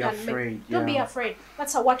 That's how we can make. Don't be afraid.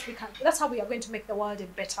 That's how we are going to make the world a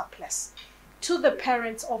better place. To the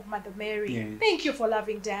parents of Mother Mary, thank you for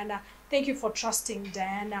loving Diana. Thank you for trusting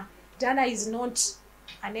Diana. Diana is not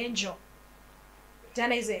an angel.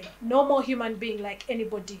 Diana is a normal human being like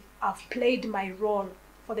anybody. I've played my role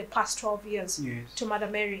for the past 12 years to Mother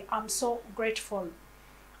Mary. I'm so grateful.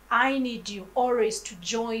 I need you always to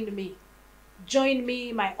join me. Join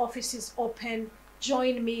me. My office is open.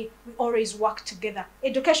 Join me. We always work together.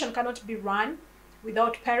 Education cannot be run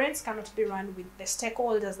without parents, cannot be run with the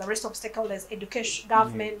stakeholders, the rest of stakeholders, education,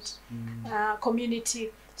 government,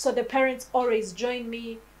 community. So the parents always join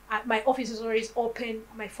me. My office is always open.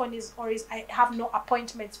 My phone is always, I have no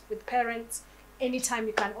appointments with parents. Anytime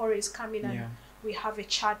you can always come in and we have a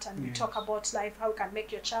chat and we talk about life, how we can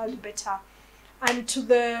make your child better. And to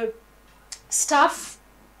the staff,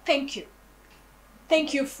 thank you.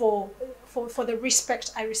 Thank you for the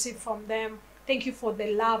respect I receive from them. Thank you for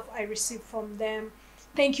the love I receive from them.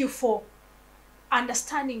 Thank you for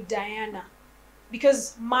understanding Diana,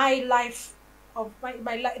 because my life,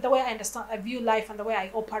 the way I view life and the way I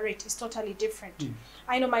operate is totally different.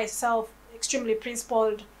 I know myself extremely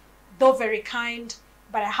principled, though very kind,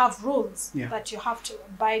 but I have rules that you have to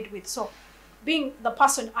abide with. So being the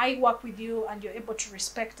person I work with you, and you're able to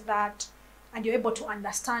respect that, and you're able to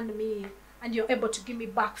understand me, and you're able to give me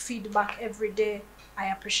back feedback every day, I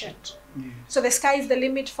appreciate. So the sky is the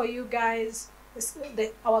limit for you guys,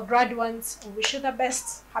 our graduates. We wish you the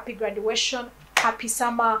best. Happy graduation. Happy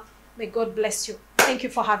summer. May God bless you. Thank you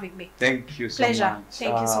for having me. Thank you so Pleasure. much.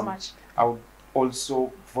 Thank you so much. I would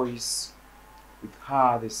also voice with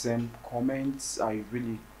her the same comments. I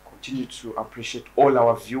really continue to appreciate all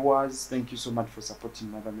our viewers. Thank you so much for supporting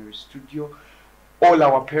Mother Mary Studio. All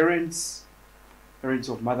our parents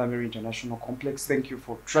of Mother Mary International Complex, thank you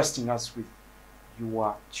for trusting us with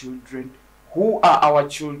your children, who are our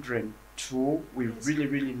children too. We really,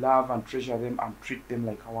 really love and treasure them and treat them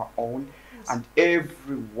like our own. And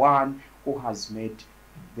everyone who has made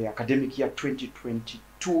the academic year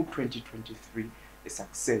 2022-2023 a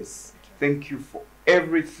success. Thank you for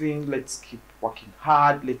everything. Let's keep working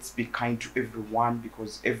hard. Let's be kind to everyone,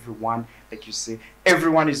 because everyone, like you say,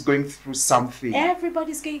 everyone is going through something.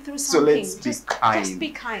 Everybody's going through something. So let's be kind. Just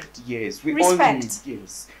be kind. Yes, we Respect.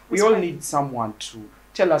 all need someone to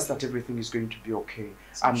tell us that everything is going to be okay.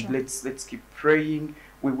 So and true. let's keep praying.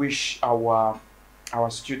 We wish our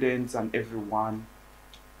students and everyone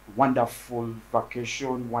wonderful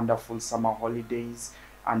vacation, wonderful summer holidays,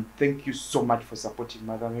 and thank you so much for supporting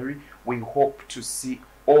Mother Mary. We hope to see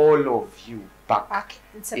all of you back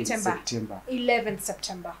in September. 11th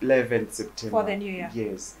September. 11th September. For the new year.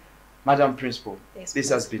 Yes. Madam Principal, Yes, this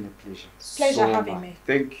please. has been a pleasure. Pleasure so having much. me.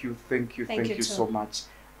 Thank you too. so much.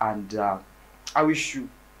 And I wish you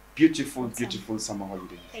beautiful summer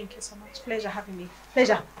holidays. Thank you so much. Pleasure having me.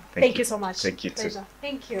 Pleasure. Thank you so much. Thank you too. Pleasure.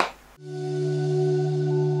 Thank you.